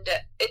 and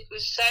it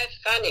was so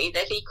funny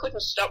that he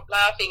couldn't stop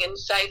laughing and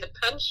say the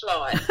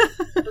punchline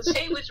because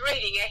he was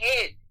reading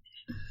ahead.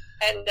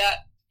 And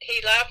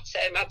he laughed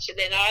so much, and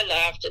then I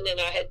laughed, and then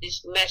I had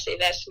this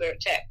massive asthma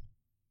attack.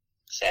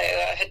 So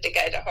I had to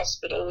go to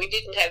hospital. We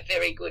didn't have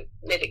very good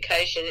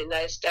medication in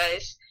those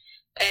days.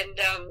 And,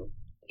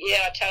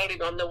 I told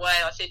him on the way,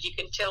 I said, you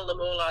can tell them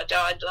all I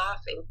died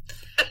laughing.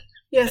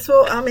 Yes,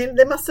 well, I mean,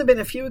 there must have been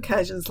a few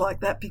occasions like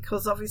that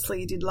because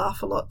obviously you did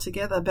laugh a lot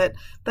together, but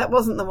that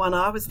wasn't the one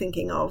I was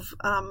thinking of.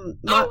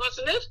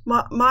 Wasn't it?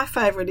 My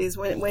favourite is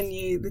when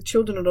the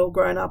children had all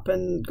grown up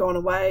and gone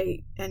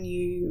away and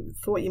you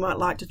thought you might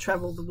like to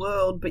travel the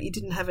world, but you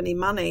didn't have any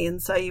money,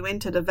 and so you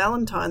entered a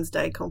Valentine's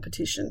Day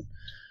competition.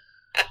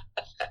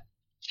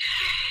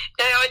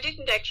 No, I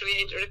didn't actually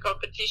enter a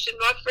competition.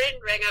 My friend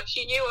rang up.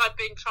 She knew I'd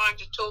been trying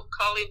to talk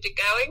Col into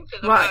going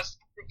for the last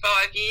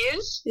 5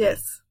 years.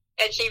 Yes.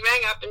 And she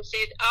rang up and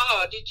said,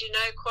 did you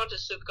know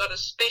Qantas have got a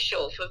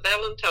special for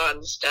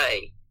Valentine's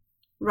Day?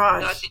 Right.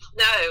 And I said,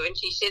 no. And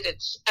she said,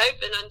 it's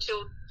open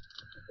until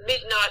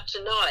midnight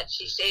tonight.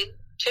 She said,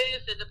 2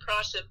 for the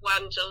price of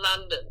 1 to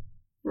London.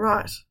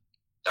 Right.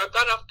 So I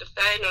got off the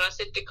phone and I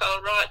said to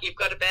Col, right, you've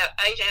got about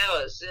 8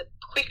 hours, the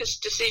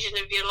quickest decision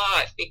of your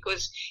life,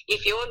 because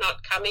if you're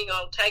not coming,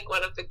 I'll take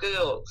one of the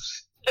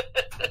girls.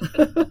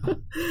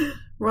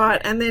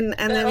 Right, and then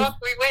off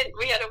we went.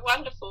 We had a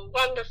wonderful,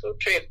 wonderful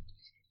trip.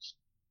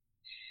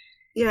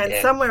 Yeah,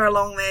 and somewhere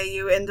along there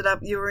you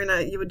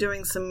were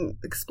doing some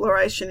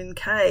exploration in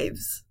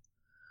caves.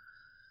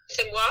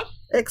 Some what?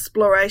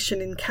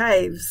 Exploration in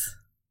caves.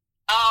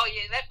 Oh,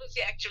 yeah, that was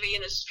actually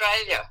in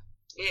Australia.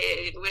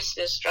 Yeah, in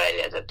Western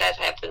Australia that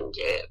happened,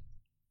 yeah.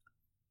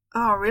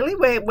 Oh, really?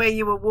 Where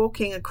you were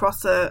walking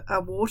across a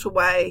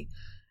waterway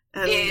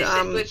and yes,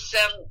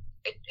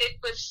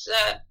 it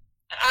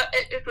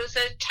was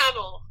a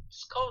tunnel.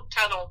 It's called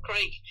Tunnel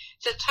Creek.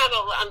 It's a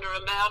tunnel under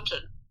a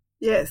mountain.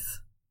 Yes.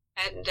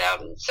 And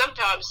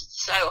sometimes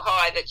it's so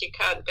high that you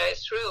can't go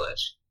through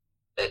it.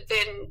 But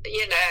then,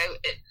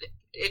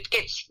 it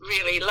gets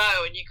really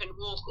low and you can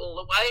walk all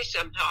the way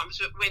sometimes.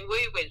 But when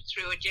we went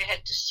through it, you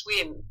had to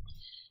swim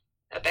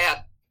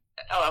about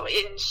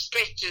in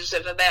stretches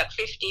of about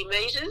 50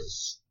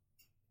 metres.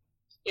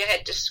 You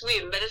had to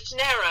swim, but it's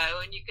narrow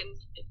and you can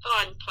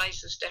find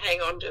places to hang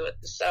on to at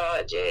the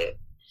side, yeah.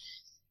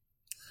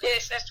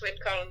 Yes, that's when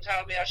Colin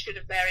told me I should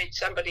have married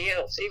somebody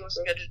else. He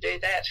wasn't going to do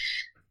that.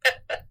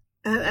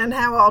 And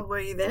how old were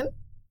you then?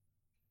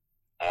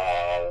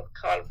 Oh,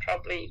 Colin,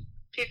 probably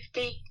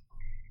 50.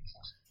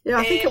 Yeah,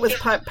 I think it was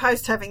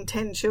post having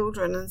 10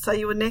 children, and so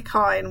you were neck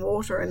high in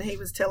water and he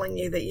was telling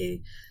you that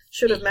you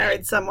should have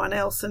married someone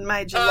else and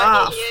made you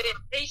laugh.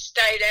 He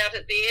stayed out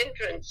at the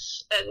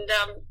entrance and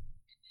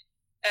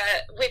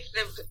with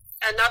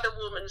another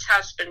woman's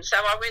husband. So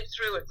I went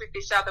through it with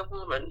this other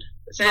woman.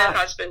 So her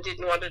husband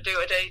didn't want to do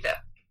it either.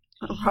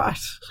 Right.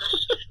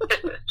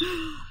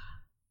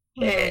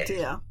 Oh,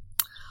 dear.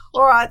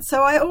 All right,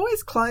 so I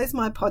always close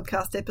my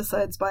podcast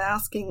episodes by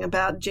asking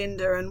about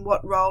gender and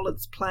what role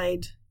it's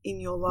played in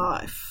your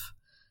life.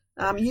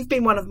 You've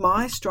been one of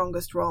my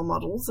strongest role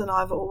models, and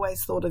I've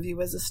always thought of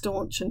you as a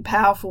staunch and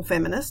powerful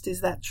feminist.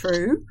 Is that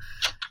true?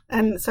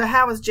 And so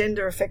how has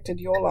gender affected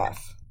your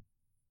life?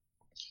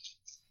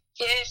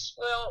 Yes,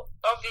 well,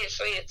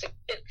 obviously it's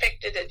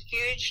affected it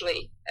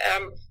hugely.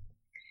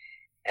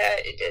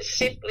 It is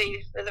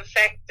simply for the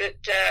fact that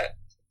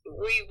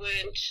we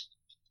weren't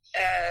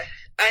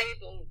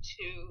able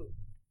to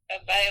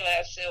avail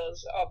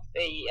ourselves of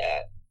the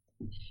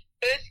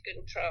birth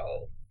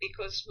control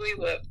because we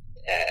were...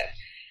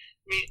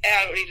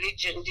 our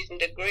religion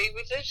didn't agree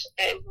with it,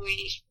 and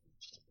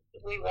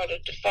we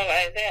wanted to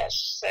follow that.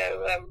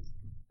 So,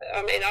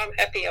 I'm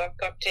happy I've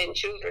got 10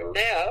 children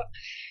now,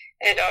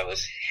 and I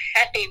was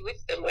happy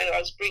with them when I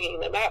was bringing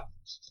them up.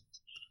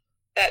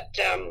 But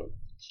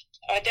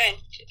I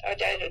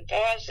don't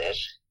advise it.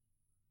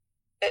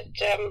 But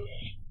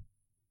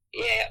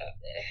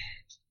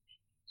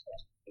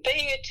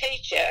being a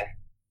teacher,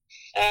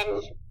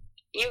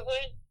 you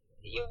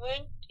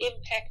weren't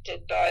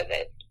impacted by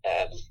that.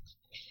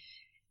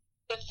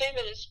 The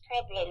feminist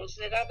problems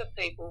that other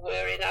people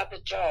were in other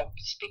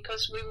jobs,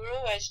 because we were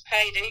always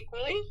paid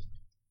equally.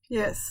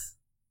 Yes.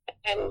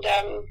 And,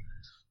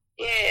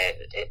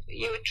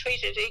 you were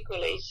treated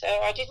equally. So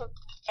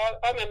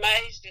I'm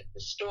amazed at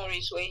the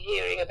stories we're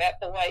hearing about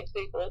the way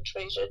people are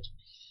treated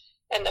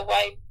and the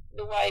way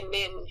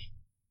men,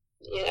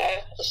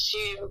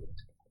 assume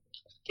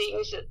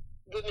things that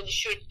women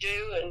should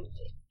do and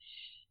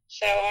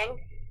so on.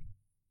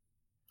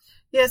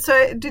 Yeah,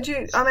 so did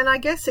you, I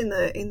guess in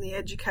the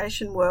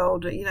education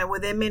world, were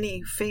there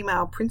many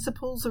female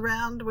principals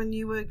around when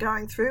you were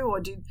going through, or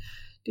did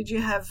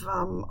you have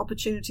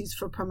opportunities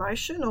for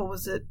promotion, or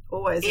was it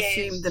always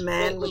assumed the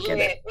man would get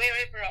it?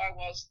 Wherever I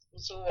was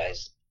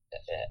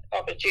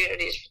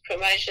opportunities for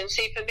promotion.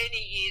 See, for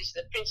many years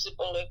the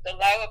principal of the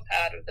lower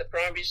part of the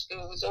primary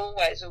school was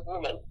always a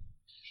woman.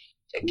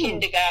 The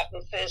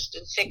kindergarten, first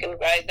and second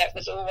grade, that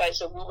was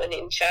always a woman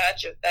in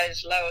charge of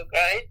those lower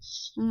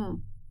grades.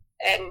 Mm.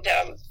 And,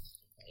 and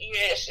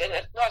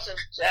it wasn't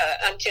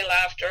until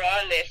after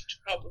I left,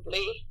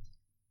 probably,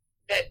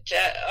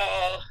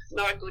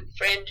 my good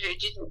friend who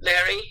didn't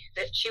marry,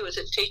 that she was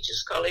at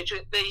Teachers College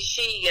with me,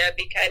 she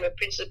became a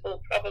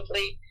principal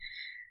probably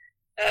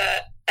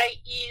 8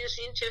 years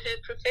into her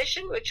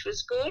profession, which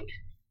was good.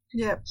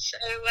 Yep. So,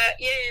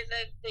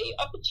 the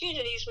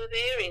opportunities were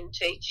there in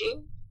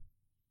teaching.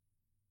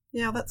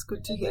 Yeah, that's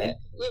good to hear.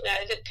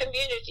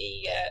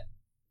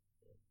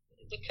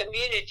 The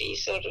community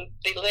sort of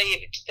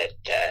believed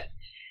that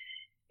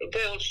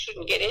girls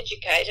shouldn't get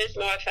educated.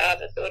 My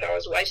father thought I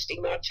was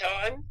wasting my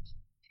time.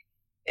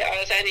 I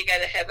was only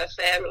going to have a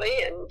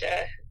family and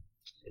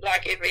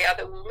like every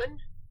other woman.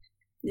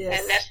 Yes.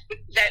 And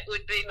that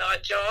would be my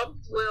job.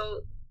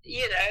 Well,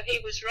 he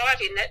was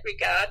right in that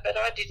regard, but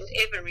I didn't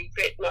ever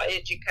regret my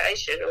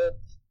education or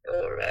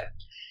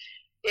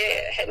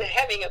and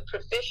having a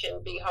profession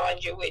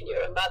behind you when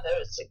you're a mother,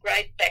 it's a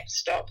great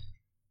backstop.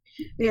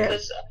 Yeah.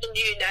 Because I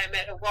knew no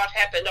matter what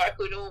happened, I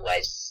could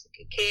always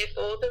care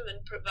for them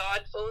and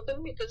provide for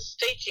them, because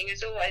teaching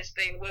has always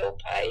been well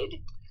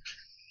paid.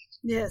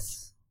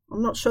 Yes.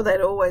 I'm not sure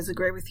they'd always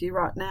agree with you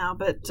right now,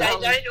 but... They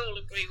don't all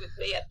agree with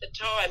me at the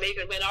time.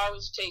 Even when I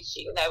was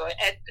teaching, they were,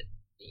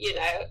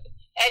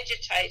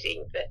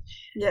 agitating for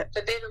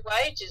better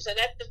wages. And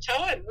at the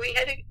time, we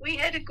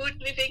had a good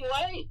living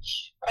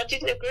wage. I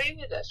didn't agree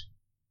with it.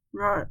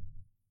 Right.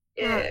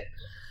 Yeah. Right.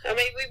 I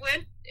mean,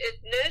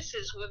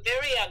 nurses were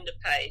very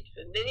underpaid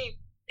for many,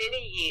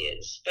 many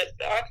years, but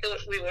I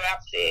thought we were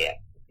up there,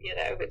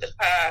 with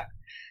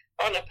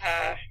on a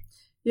par.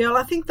 Yeah, well,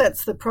 I think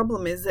that's the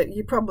problem, is that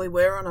you probably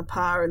were on a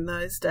par in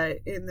those days,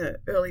 in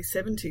the early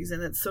 70s,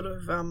 and it's sort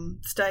of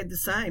stayed the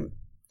same.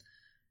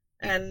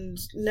 And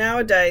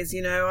nowadays,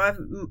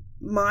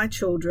 my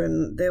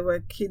children, there were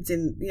kids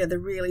in, the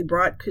really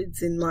bright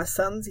kids in my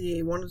son's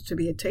year wanted to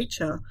be a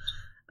teacher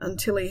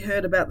until he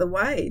heard about the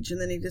wage, and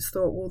then he just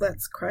thought, well,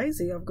 that's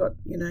crazy. I've got,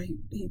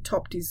 he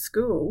topped his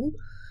school,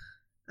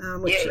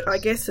 which Yes. I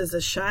guess is a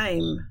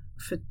shame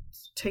for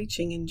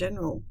teaching in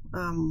general.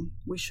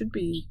 We should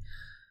be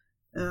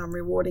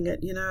rewarding it.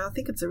 I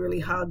think it's a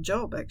really hard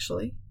job,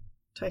 actually,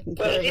 taking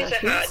care of our kids. Well, it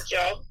is a hard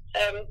job,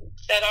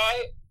 but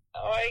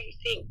I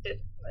think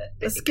that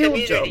the skilled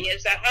community job.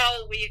 as a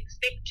whole, we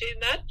expect too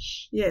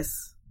much.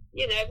 Yes.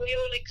 We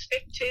all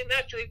expect too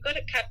much. We've got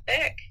to cut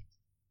back.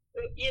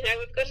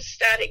 We've got to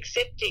start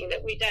accepting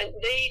that we don't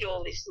need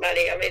all this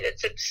money. I mean,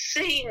 it's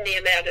obscene the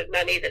amount of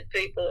money that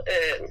people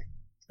earn.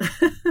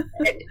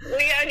 And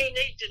we only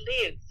need to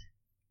live.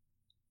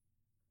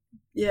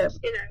 Yeah.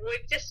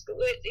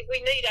 We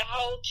need a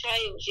whole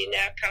change in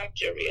our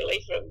culture,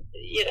 really, from,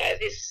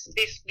 this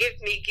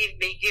give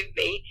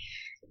me.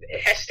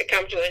 It has to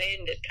come to an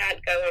end. It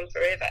can't go on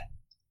forever.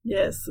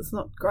 Yes, it's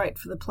not great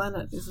for the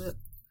planet, is it?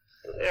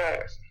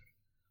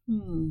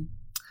 No.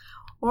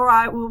 All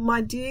right, well,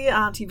 my dear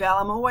Auntie Val,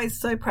 I'm always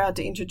so proud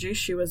to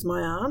introduce you as my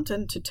aunt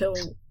and to tell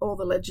all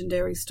the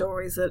legendary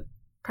stories that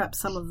perhaps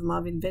some of them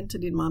I've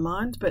invented in my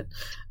mind, but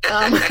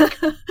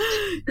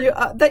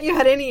that you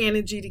had any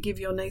energy to give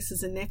your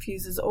nieces and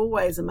nephews has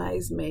always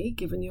amazed me,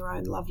 given your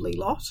own lovely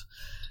lot.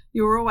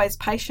 You were always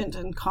patient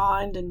and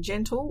kind and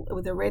gentle,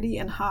 with a ready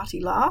and hearty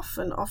laugh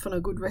and often a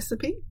good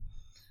recipe.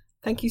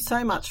 Thank you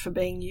so much for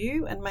being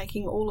you and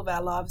making all of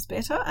our lives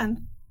better,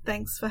 and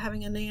thanks for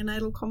having a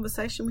neonatal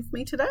conversation with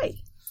me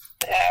today.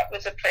 It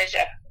was a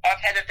pleasure.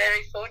 I've had a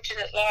very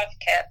fortunate life,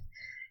 Kat.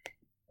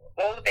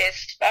 All the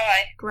best.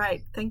 Bye.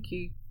 Great, thank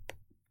you.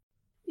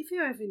 If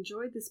you have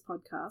enjoyed this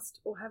podcast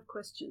or have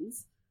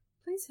questions,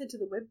 please head to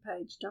the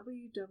webpage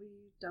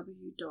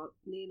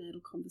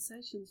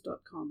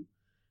www.neonatalconversations.com,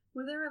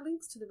 where there are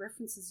links to the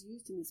references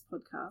used in this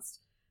podcast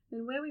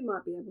and where we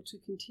might be able to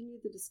continue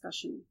the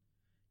discussion.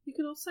 You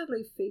can also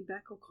leave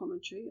feedback or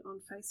commentary on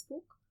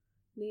Facebook,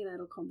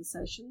 Neonatal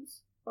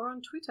Conversations, or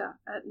on Twitter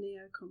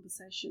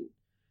 @NeoConversation.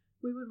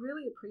 We would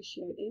really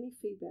appreciate any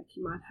feedback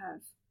you might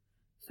have.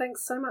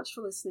 Thanks so much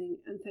for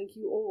listening, and thank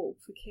you all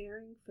for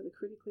caring for the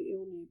critically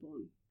ill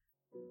newborn.